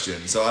huge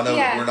question. So I know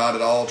we're not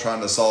at all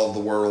trying to solve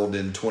the world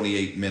in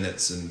 28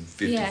 minutes and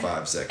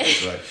 55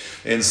 seconds, right?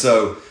 And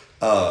so,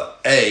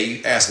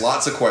 ask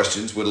lots of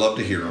questions. Would love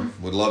to hear them.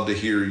 Would love to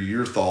hear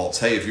your thoughts.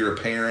 Hey, if you're a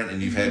parent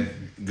and you've had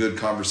good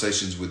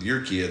conversations with your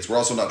kids, we're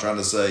also not trying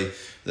to say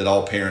that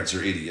all parents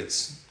are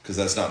idiots, because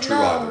that's not true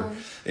either.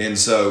 And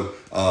so,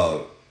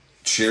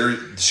 share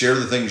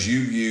the things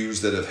you've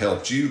used that have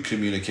helped you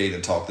communicate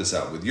and talk this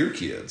out with your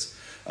kids.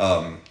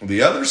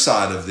 The other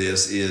side of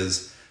this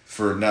is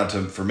for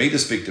me to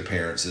speak to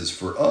parents is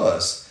for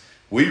us.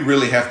 We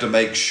really have to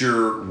make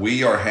sure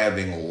we are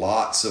having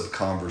lots of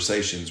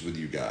conversations with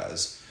you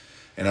guys.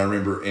 And I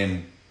remember,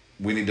 and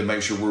we need to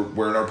make sure we're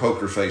wearing our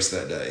poker face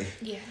that day.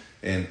 Yeah.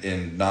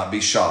 And not be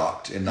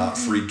shocked and not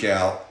freak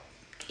out.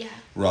 Yeah.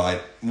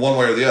 Right. One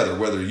way or the other,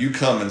 whether you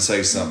come and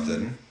say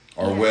something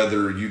or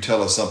whether you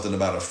tell us something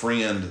about a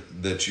friend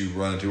that you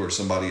run into or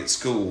somebody at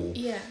school.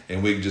 Yeah.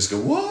 And we can just go,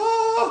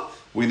 whoa.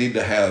 We need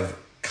to have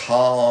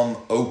calm,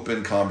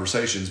 open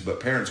conversations. But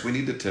parents, we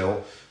need to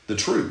tell the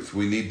truth.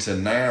 We need to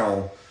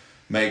now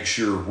make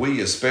sure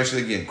we,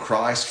 especially again,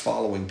 Christ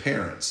following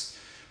parents,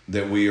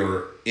 that we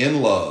are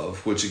in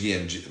love, which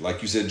again,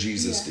 like you said,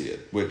 Jesus did,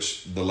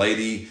 which the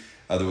lady,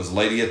 there was a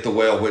lady at the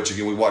well, which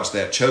again, we watched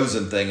that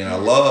Chosen thing, and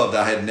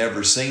I had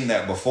never seen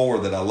that before,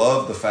 that I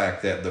love the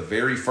fact that the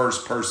very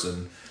first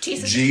person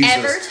Jesus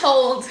ever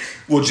told.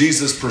 Well,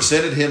 Jesus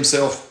presented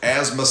himself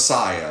as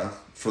Messiah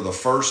for the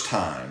first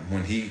time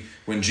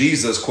when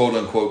Jesus, quote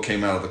unquote,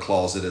 came out of the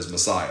closet as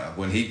Messiah.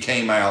 When he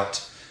came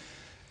out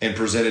and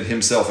presented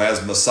himself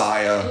as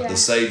Messiah, the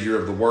Savior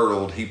of the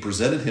world, he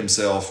presented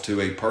himself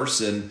to a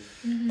person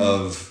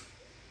of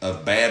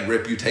bad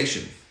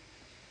reputation.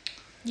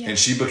 Yeah. And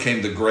she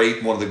became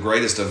one of the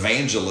greatest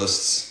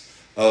evangelists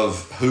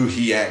of who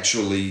he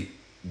actually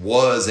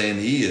was and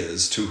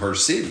is to her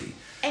city.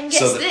 And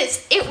guess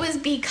this, it was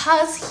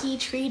because he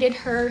treated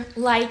her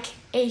like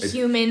a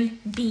human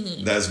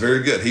being. That's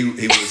very good. He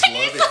was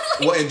loving.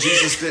 Well, and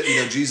Jesus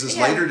did. Jesus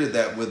later did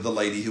that with the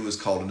lady who was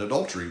caught in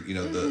adultery.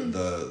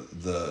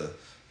 The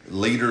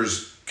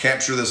leaders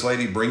capture this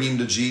lady, bring him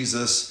to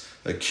Jesus,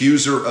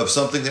 accuse her of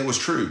something that was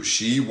true.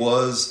 She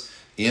was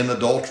in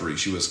adultery.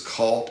 She was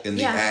caught in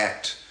the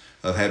act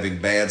of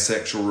having bad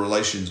sexual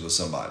relations with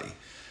somebody.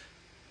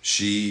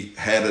 She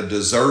had a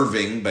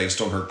deserving,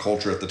 based on her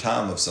culture at the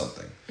time, of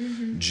something.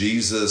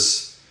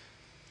 Jesus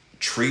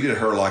treated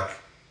her like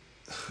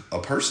a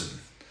person,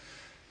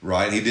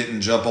 right? He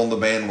didn't jump on the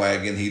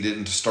bandwagon. He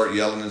didn't start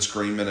yelling and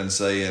screaming and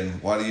saying,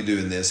 "Why are you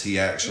doing this?" He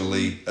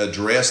actually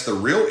addressed the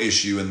real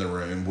issue in the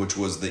room, which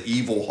was the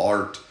evil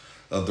heart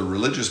of the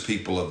religious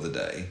people of the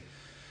day.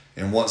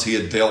 And once he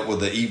had dealt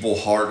with the evil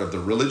heart of the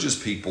religious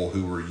people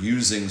who were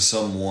using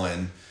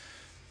someone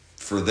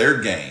for their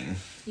gain,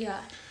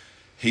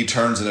 he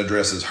turns and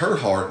addresses her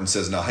heart and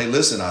says, "Now, hey,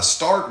 listen, I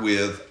start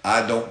with,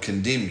 I don't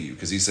condemn you."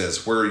 Because he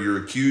says, "Where are your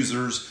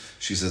accusers?"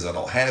 She says, "I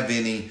don't have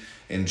any."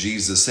 And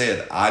Jesus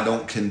said, "I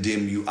don't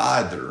condemn you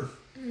either."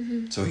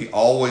 So he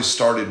always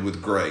started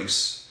with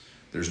grace.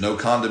 There's no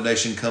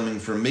condemnation coming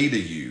from me to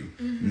you.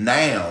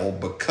 Now,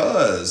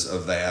 because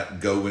of that,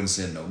 go and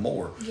sin no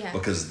more.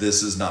 Because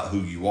this is not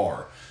who you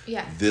are.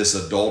 This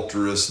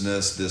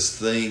adulterousness, this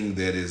thing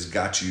that has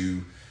got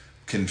you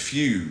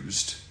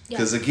confused.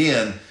 Because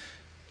again,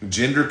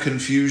 gender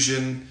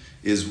confusion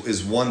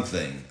is one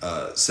thing.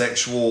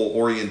 Sexual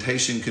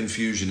orientation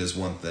confusion is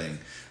one thing.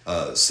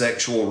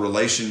 Sexual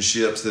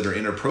relationships that are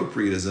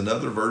inappropriate is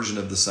another version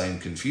of the same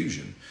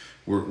confusion.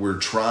 We're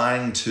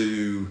trying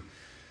to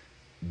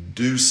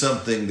do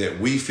something that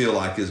we feel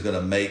like is going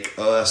to make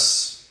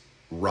us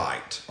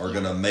right, or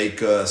going to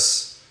make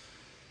us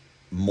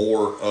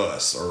more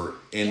us,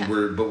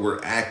 but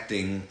we're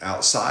acting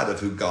outside of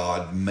who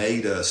God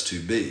made us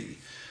to be.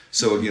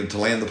 So again, to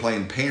land the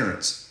plane,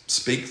 parents,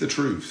 speak the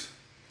truth.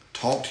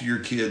 Talk to your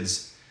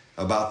kids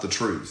about the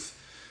truth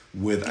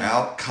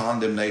without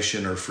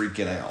condemnation or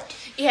freaking out.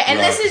 Yeah, and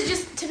this is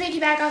just to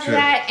piggyback off of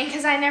that, and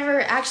because I never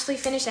actually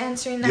finished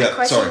answering that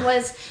question,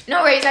 was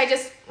no worries. I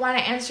just want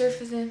to answer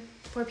for the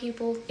poor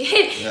people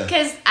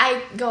because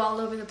I go all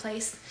over the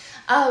place.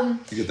 You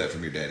get that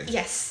from your daddy.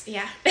 Yes,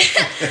 yeah.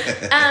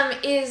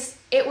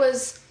 It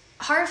was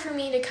hard for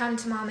me to come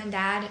to mom and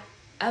dad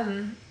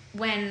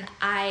when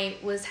I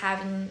was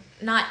having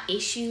not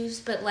issues,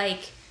 but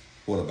like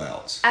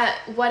whatabouts.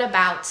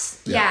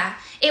 Yeah.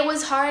 It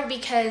was hard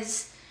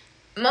because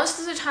most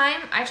of the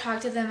time I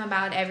talked to them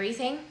about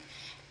everything,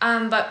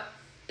 but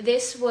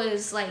this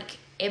was like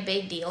a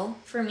big deal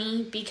for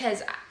me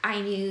because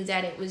I knew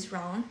that it was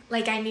wrong.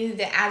 Like, I knew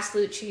the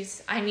absolute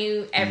truth. I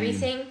knew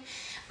everything,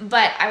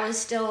 but I was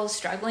still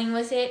struggling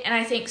with it. And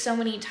I think so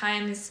many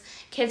times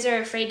kids are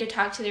afraid to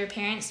talk to their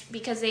parents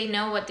because they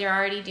know what they're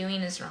already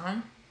doing is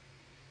wrong.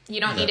 You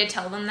don't need to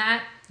tell them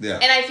that. Yeah.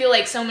 And I feel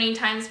like so many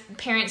times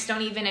parents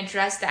don't even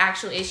address the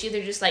actual issue.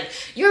 They're just like,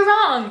 "You're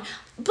wrong."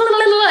 Blah,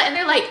 blah, blah. And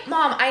they're like,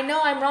 "Mom, I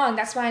know I'm wrong.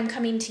 That's why I'm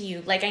coming to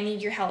you. Like, I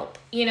need your help."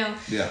 Yeah.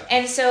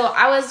 And so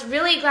I was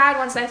really glad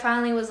once I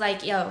finally was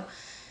like, "Yo,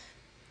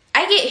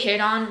 I get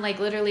hit on like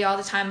literally all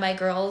the time by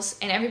girls,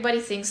 and everybody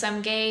thinks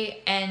I'm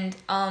gay, and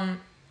am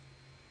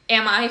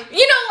I?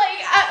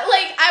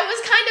 I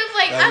was kind of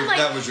like,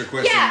 that was your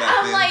question. Yeah, back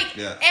I'm then. like,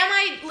 am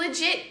I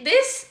legit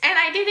this? And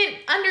I didn't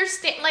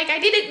understand, like, I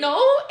didn't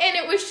know, and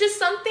it was just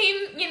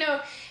something,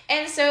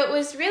 and so it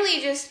was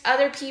really just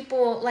other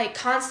people like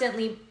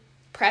constantly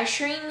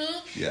pressuring me.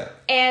 Yeah.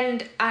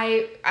 And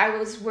I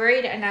was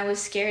worried and I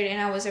was scared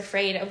and I was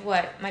afraid of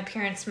what my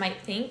parents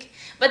might think,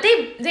 but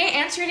they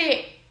answered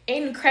it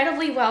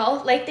incredibly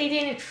well. Like, they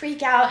didn't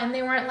freak out and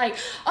they weren't like,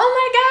 "Oh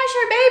my gosh,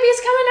 our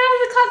baby's coming out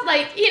of the closet."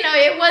 Like,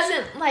 it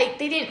wasn't like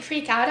they didn't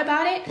freak out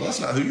about it. Well, that's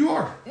not who you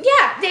are.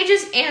 Yeah, they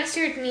just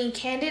answered me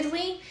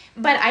candidly,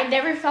 but I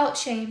never felt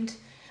shamed.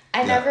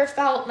 I never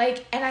felt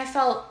like, and I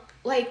felt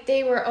like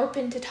they were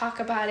open to talk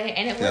about it,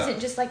 and it wasn't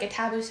just like a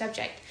taboo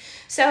subject.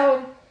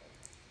 So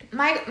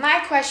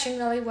my question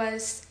really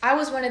was, I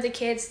was one of the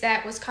kids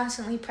that was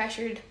constantly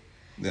pressured.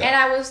 Yeah. And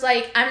I was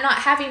like, I'm not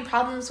having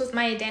problems with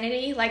my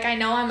identity. Like, I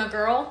know I'm a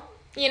girl,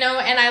 and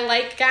I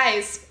like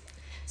guys.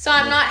 So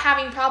I'm not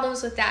having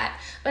problems with that.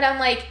 But I'm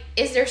like,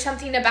 is there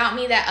something about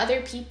me that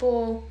other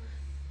people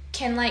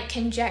can, like,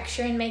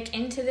 conjecture and make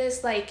into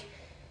this? Like,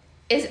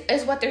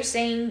 is what they're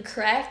saying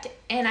correct?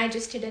 And I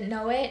just didn't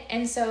know it.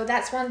 And so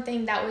that's one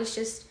thing that was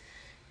just,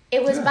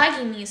 it was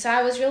bugging me. So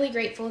I was really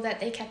grateful that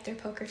they kept their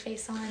poker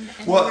face on.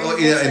 And well,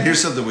 yeah, and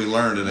here's something we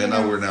learned, and I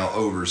know we're now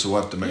over, so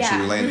we'll have to make sure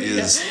we land,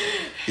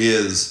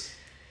 is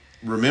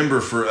remember,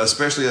 for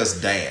especially us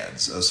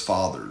dads, us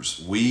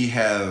fathers, we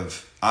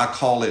have, I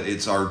call it,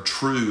 it's our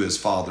true, as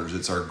fathers,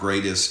 it's our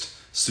greatest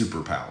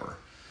superpower,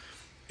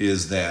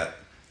 is that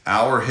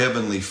our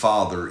Heavenly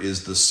Father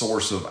is the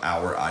source of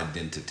our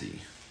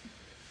identity.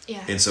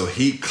 Yeah. And so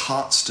he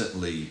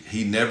constantly,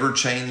 he never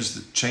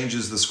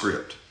changes the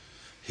script.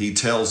 He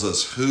tells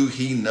us who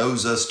he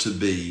knows us to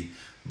be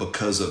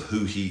because of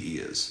who he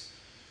is.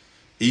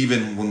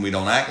 Even when we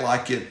don't act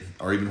like it,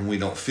 or even when we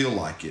don't feel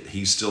like it,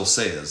 he still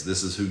says,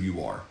 this is who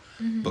you are,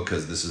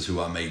 because this is who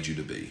I made you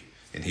to be.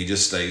 And he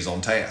just stays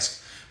on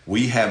task.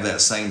 We have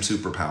that same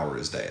superpower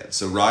as dads.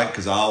 So, right?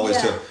 Because I always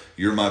tell,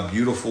 you're my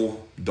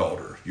beautiful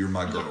daughter. You're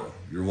my girl.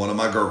 You're one of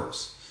my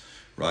girls.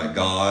 Right?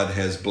 God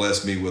has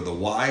blessed me with a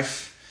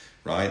wife,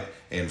 right?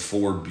 And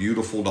 4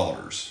 beautiful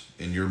daughters.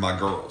 And you're my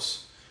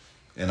girls.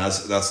 And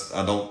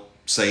I don't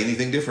say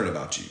anything different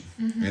about you.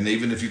 And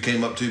even if you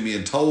came up to me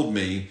and told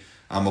me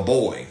I'm a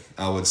boy,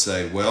 I would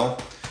say, well,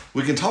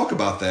 we can talk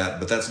about that,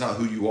 but that's not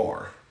who you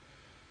are.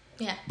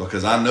 Yeah.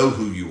 Because I know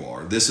who you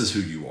are. This is who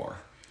you are.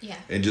 Yeah.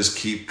 And just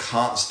keep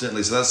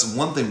constantly. So that's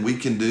one thing we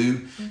can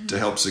do to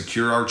help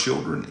secure our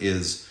children,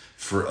 is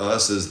for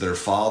us as their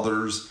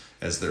fathers,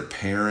 as their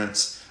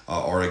parents,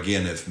 or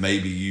again, if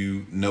maybe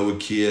you know a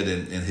kid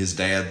and his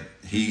dad,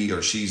 he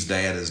or she's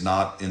dad is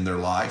not in their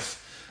life,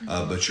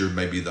 but you're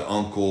maybe the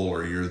uncle,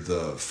 or you're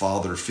the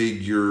father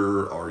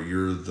figure, or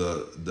you're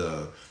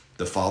the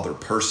father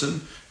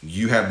person,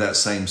 you have that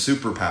same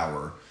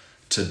superpower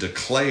to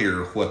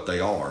declare what they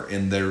are,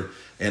 and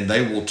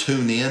they will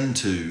tune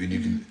into,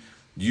 and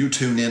you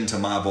tune into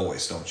my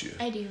voice, don't you?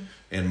 I do.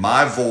 And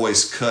my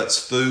voice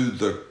cuts through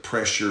the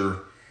pressure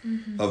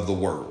of the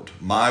world.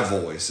 My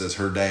voice, as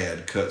her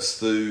dad, cuts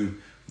through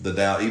the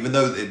doubt, even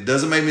though it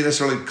doesn't make me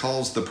necessarily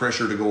cause the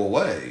pressure to go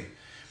away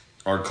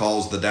or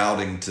cause the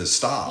doubting to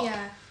stop.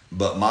 Yeah.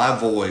 But my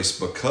voice,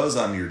 because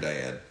I'm your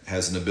dad,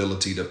 has an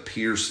ability to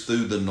pierce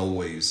through the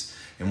noise.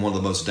 And one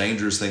of the most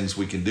dangerous things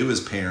we can do as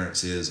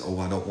parents is,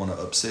 I don't want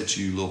to upset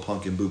you, little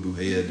pumpkin boo-boo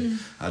head.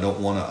 I don't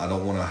want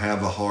to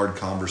have a hard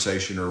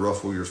conversation or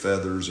ruffle your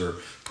feathers or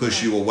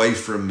push you away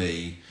from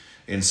me.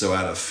 And so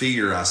out of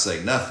fear, I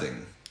say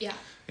nothing. Yeah.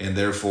 And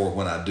therefore,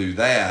 when I do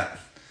that,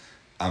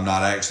 I'm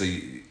not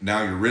actually,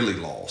 now you're really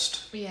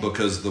lost. Yeah.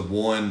 Because the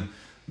one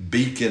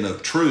beacon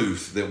of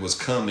truth that was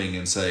coming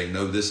and saying,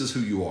 no, this is who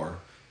you are.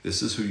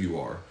 This is who you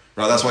are.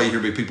 Right? That's why you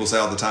hear people say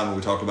all the time when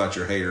we talk about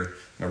your hair,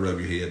 I rub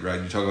your head,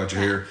 right? You talk about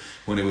your hair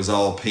when it was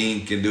all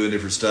pink and doing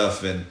different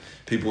stuff, and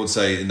people would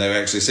say, and they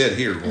actually said,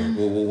 here,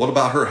 well, what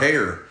about her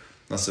hair?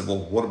 I said, well,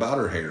 what about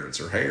her hair? It's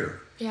her hair.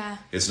 Yeah.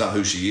 It's not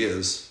who she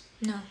is.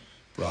 No.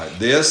 Right.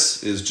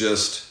 This is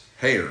just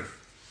hair.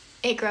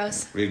 It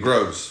grows. It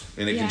grows,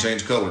 and it can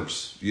change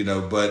colors,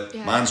 but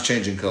mine's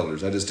changing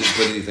colors. I just didn't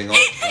put anything on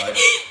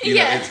it,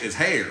 right? It's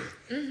hair,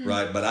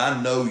 right? But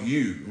I know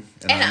you,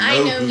 and I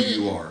know who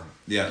you are.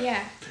 Yeah.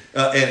 Yeah.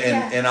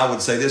 And I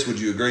would say this, would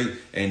you agree?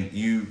 And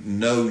you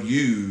know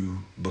you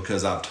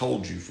because I've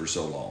told you for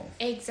so long.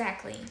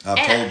 Exactly.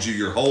 I've told you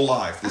your whole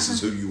life, this is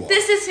who you are.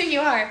 This is who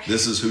you are.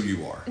 This is who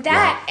you are.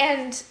 That, right.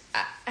 And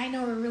I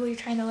know we're really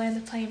trying to land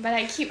the plane, but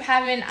I keep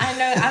having,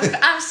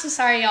 I'm so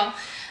sorry, y'all.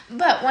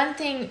 But one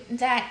thing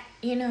that,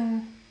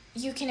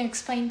 you can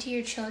explain to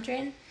your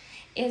children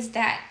is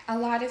that a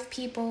lot of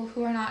people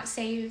who are not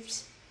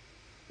saved,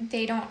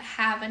 they don't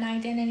have an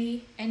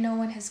identity, and no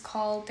one has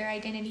called their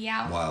identity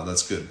out. Wow,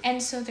 that's good.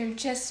 And so they're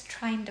just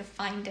trying to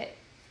find it.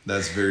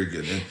 That's very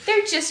good.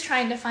 They're just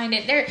trying to find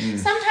it.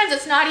 Sometimes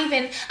it's not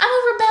even, I'm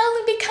a rebel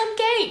and become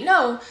gay.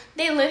 No,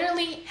 they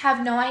literally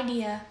have no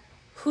idea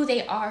who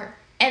they are.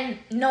 And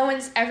no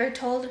one's ever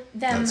told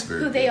them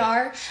who they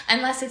are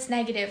unless it's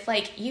negative.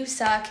 Like, you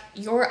suck,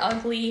 you're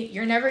ugly,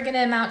 you're never going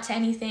to amount to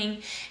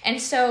anything.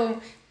 And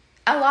so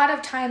a lot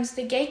of times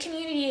the gay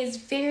community is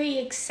very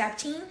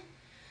accepting.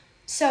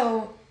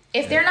 So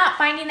if they're not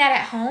finding that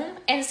at home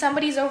and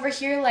somebody's over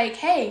here like,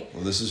 hey,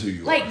 well, this is who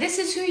you are. Like, this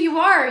is who you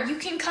are. You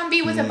can come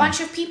be with a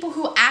bunch of people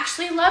who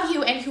actually love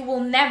you and who will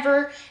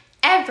never,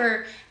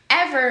 ever,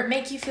 ever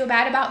make you feel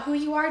bad about who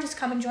you are. Just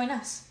come and join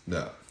us.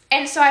 No.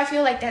 And so I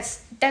feel like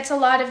that's a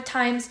lot of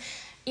times,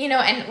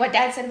 and what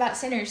Dad said about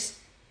sinners,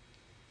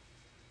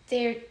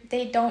 they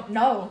don't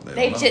know.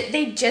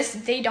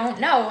 They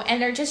don't know,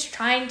 and they're just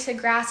trying to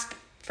grasp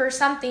for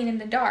something in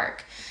the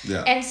dark.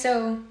 Yeah. And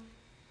so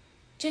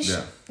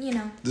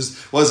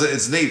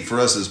it's neat for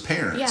us as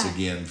parents,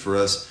 again, for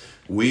us,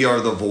 we are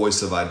the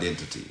voice of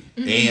identity.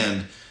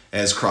 And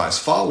as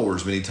Christ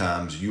followers, many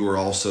times you are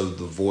also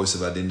the voice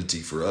of identity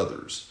for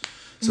others.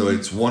 So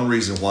it's one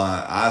reason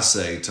why I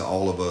say to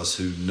all of us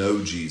who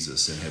know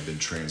Jesus and have been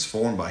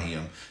transformed by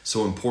him,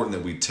 so important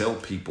that we tell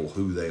people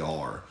who they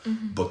are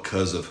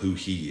because of who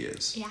he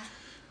is. Yeah.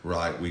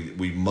 Right?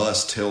 We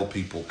must tell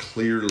people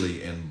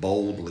clearly and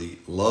boldly,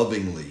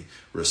 lovingly,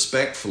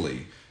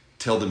 respectfully,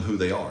 tell them who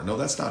they are. No,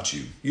 that's not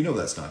you. You know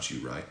that's not you,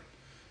 right?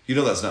 You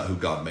know that's not who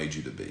God made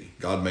you to be.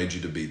 God made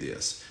you to be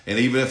this. And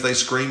even if they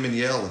scream and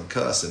yell and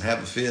cuss and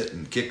have a fit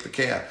and kick the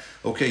cat,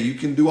 okay, you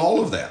can do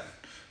all of that.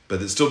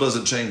 But it still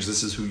doesn't change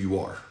this is who you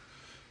are.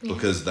 Yeah.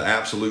 Because the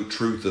absolute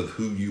truth of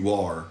who you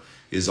are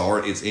it's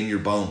in your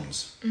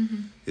bones.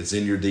 Mm-hmm. It's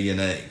in your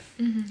DNA.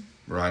 Mm-hmm.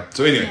 Right?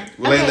 So anyway,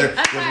 we'll end there.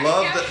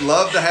 We'd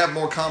love to have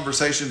more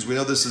conversations. We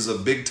know this is a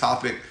big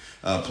topic.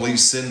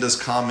 Please send us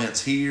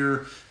comments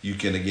here. You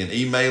can, again,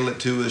 email it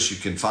to us. You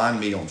can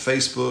find me on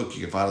Facebook.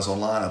 You can find us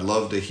online. I'd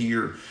love to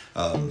hear.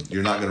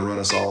 You're not going to run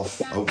us off.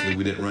 Hopefully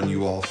we didn't run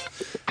you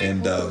off.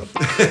 And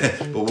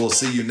but we'll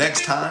see you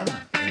next time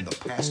in the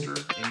Pastor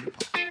in Your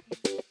Pocket.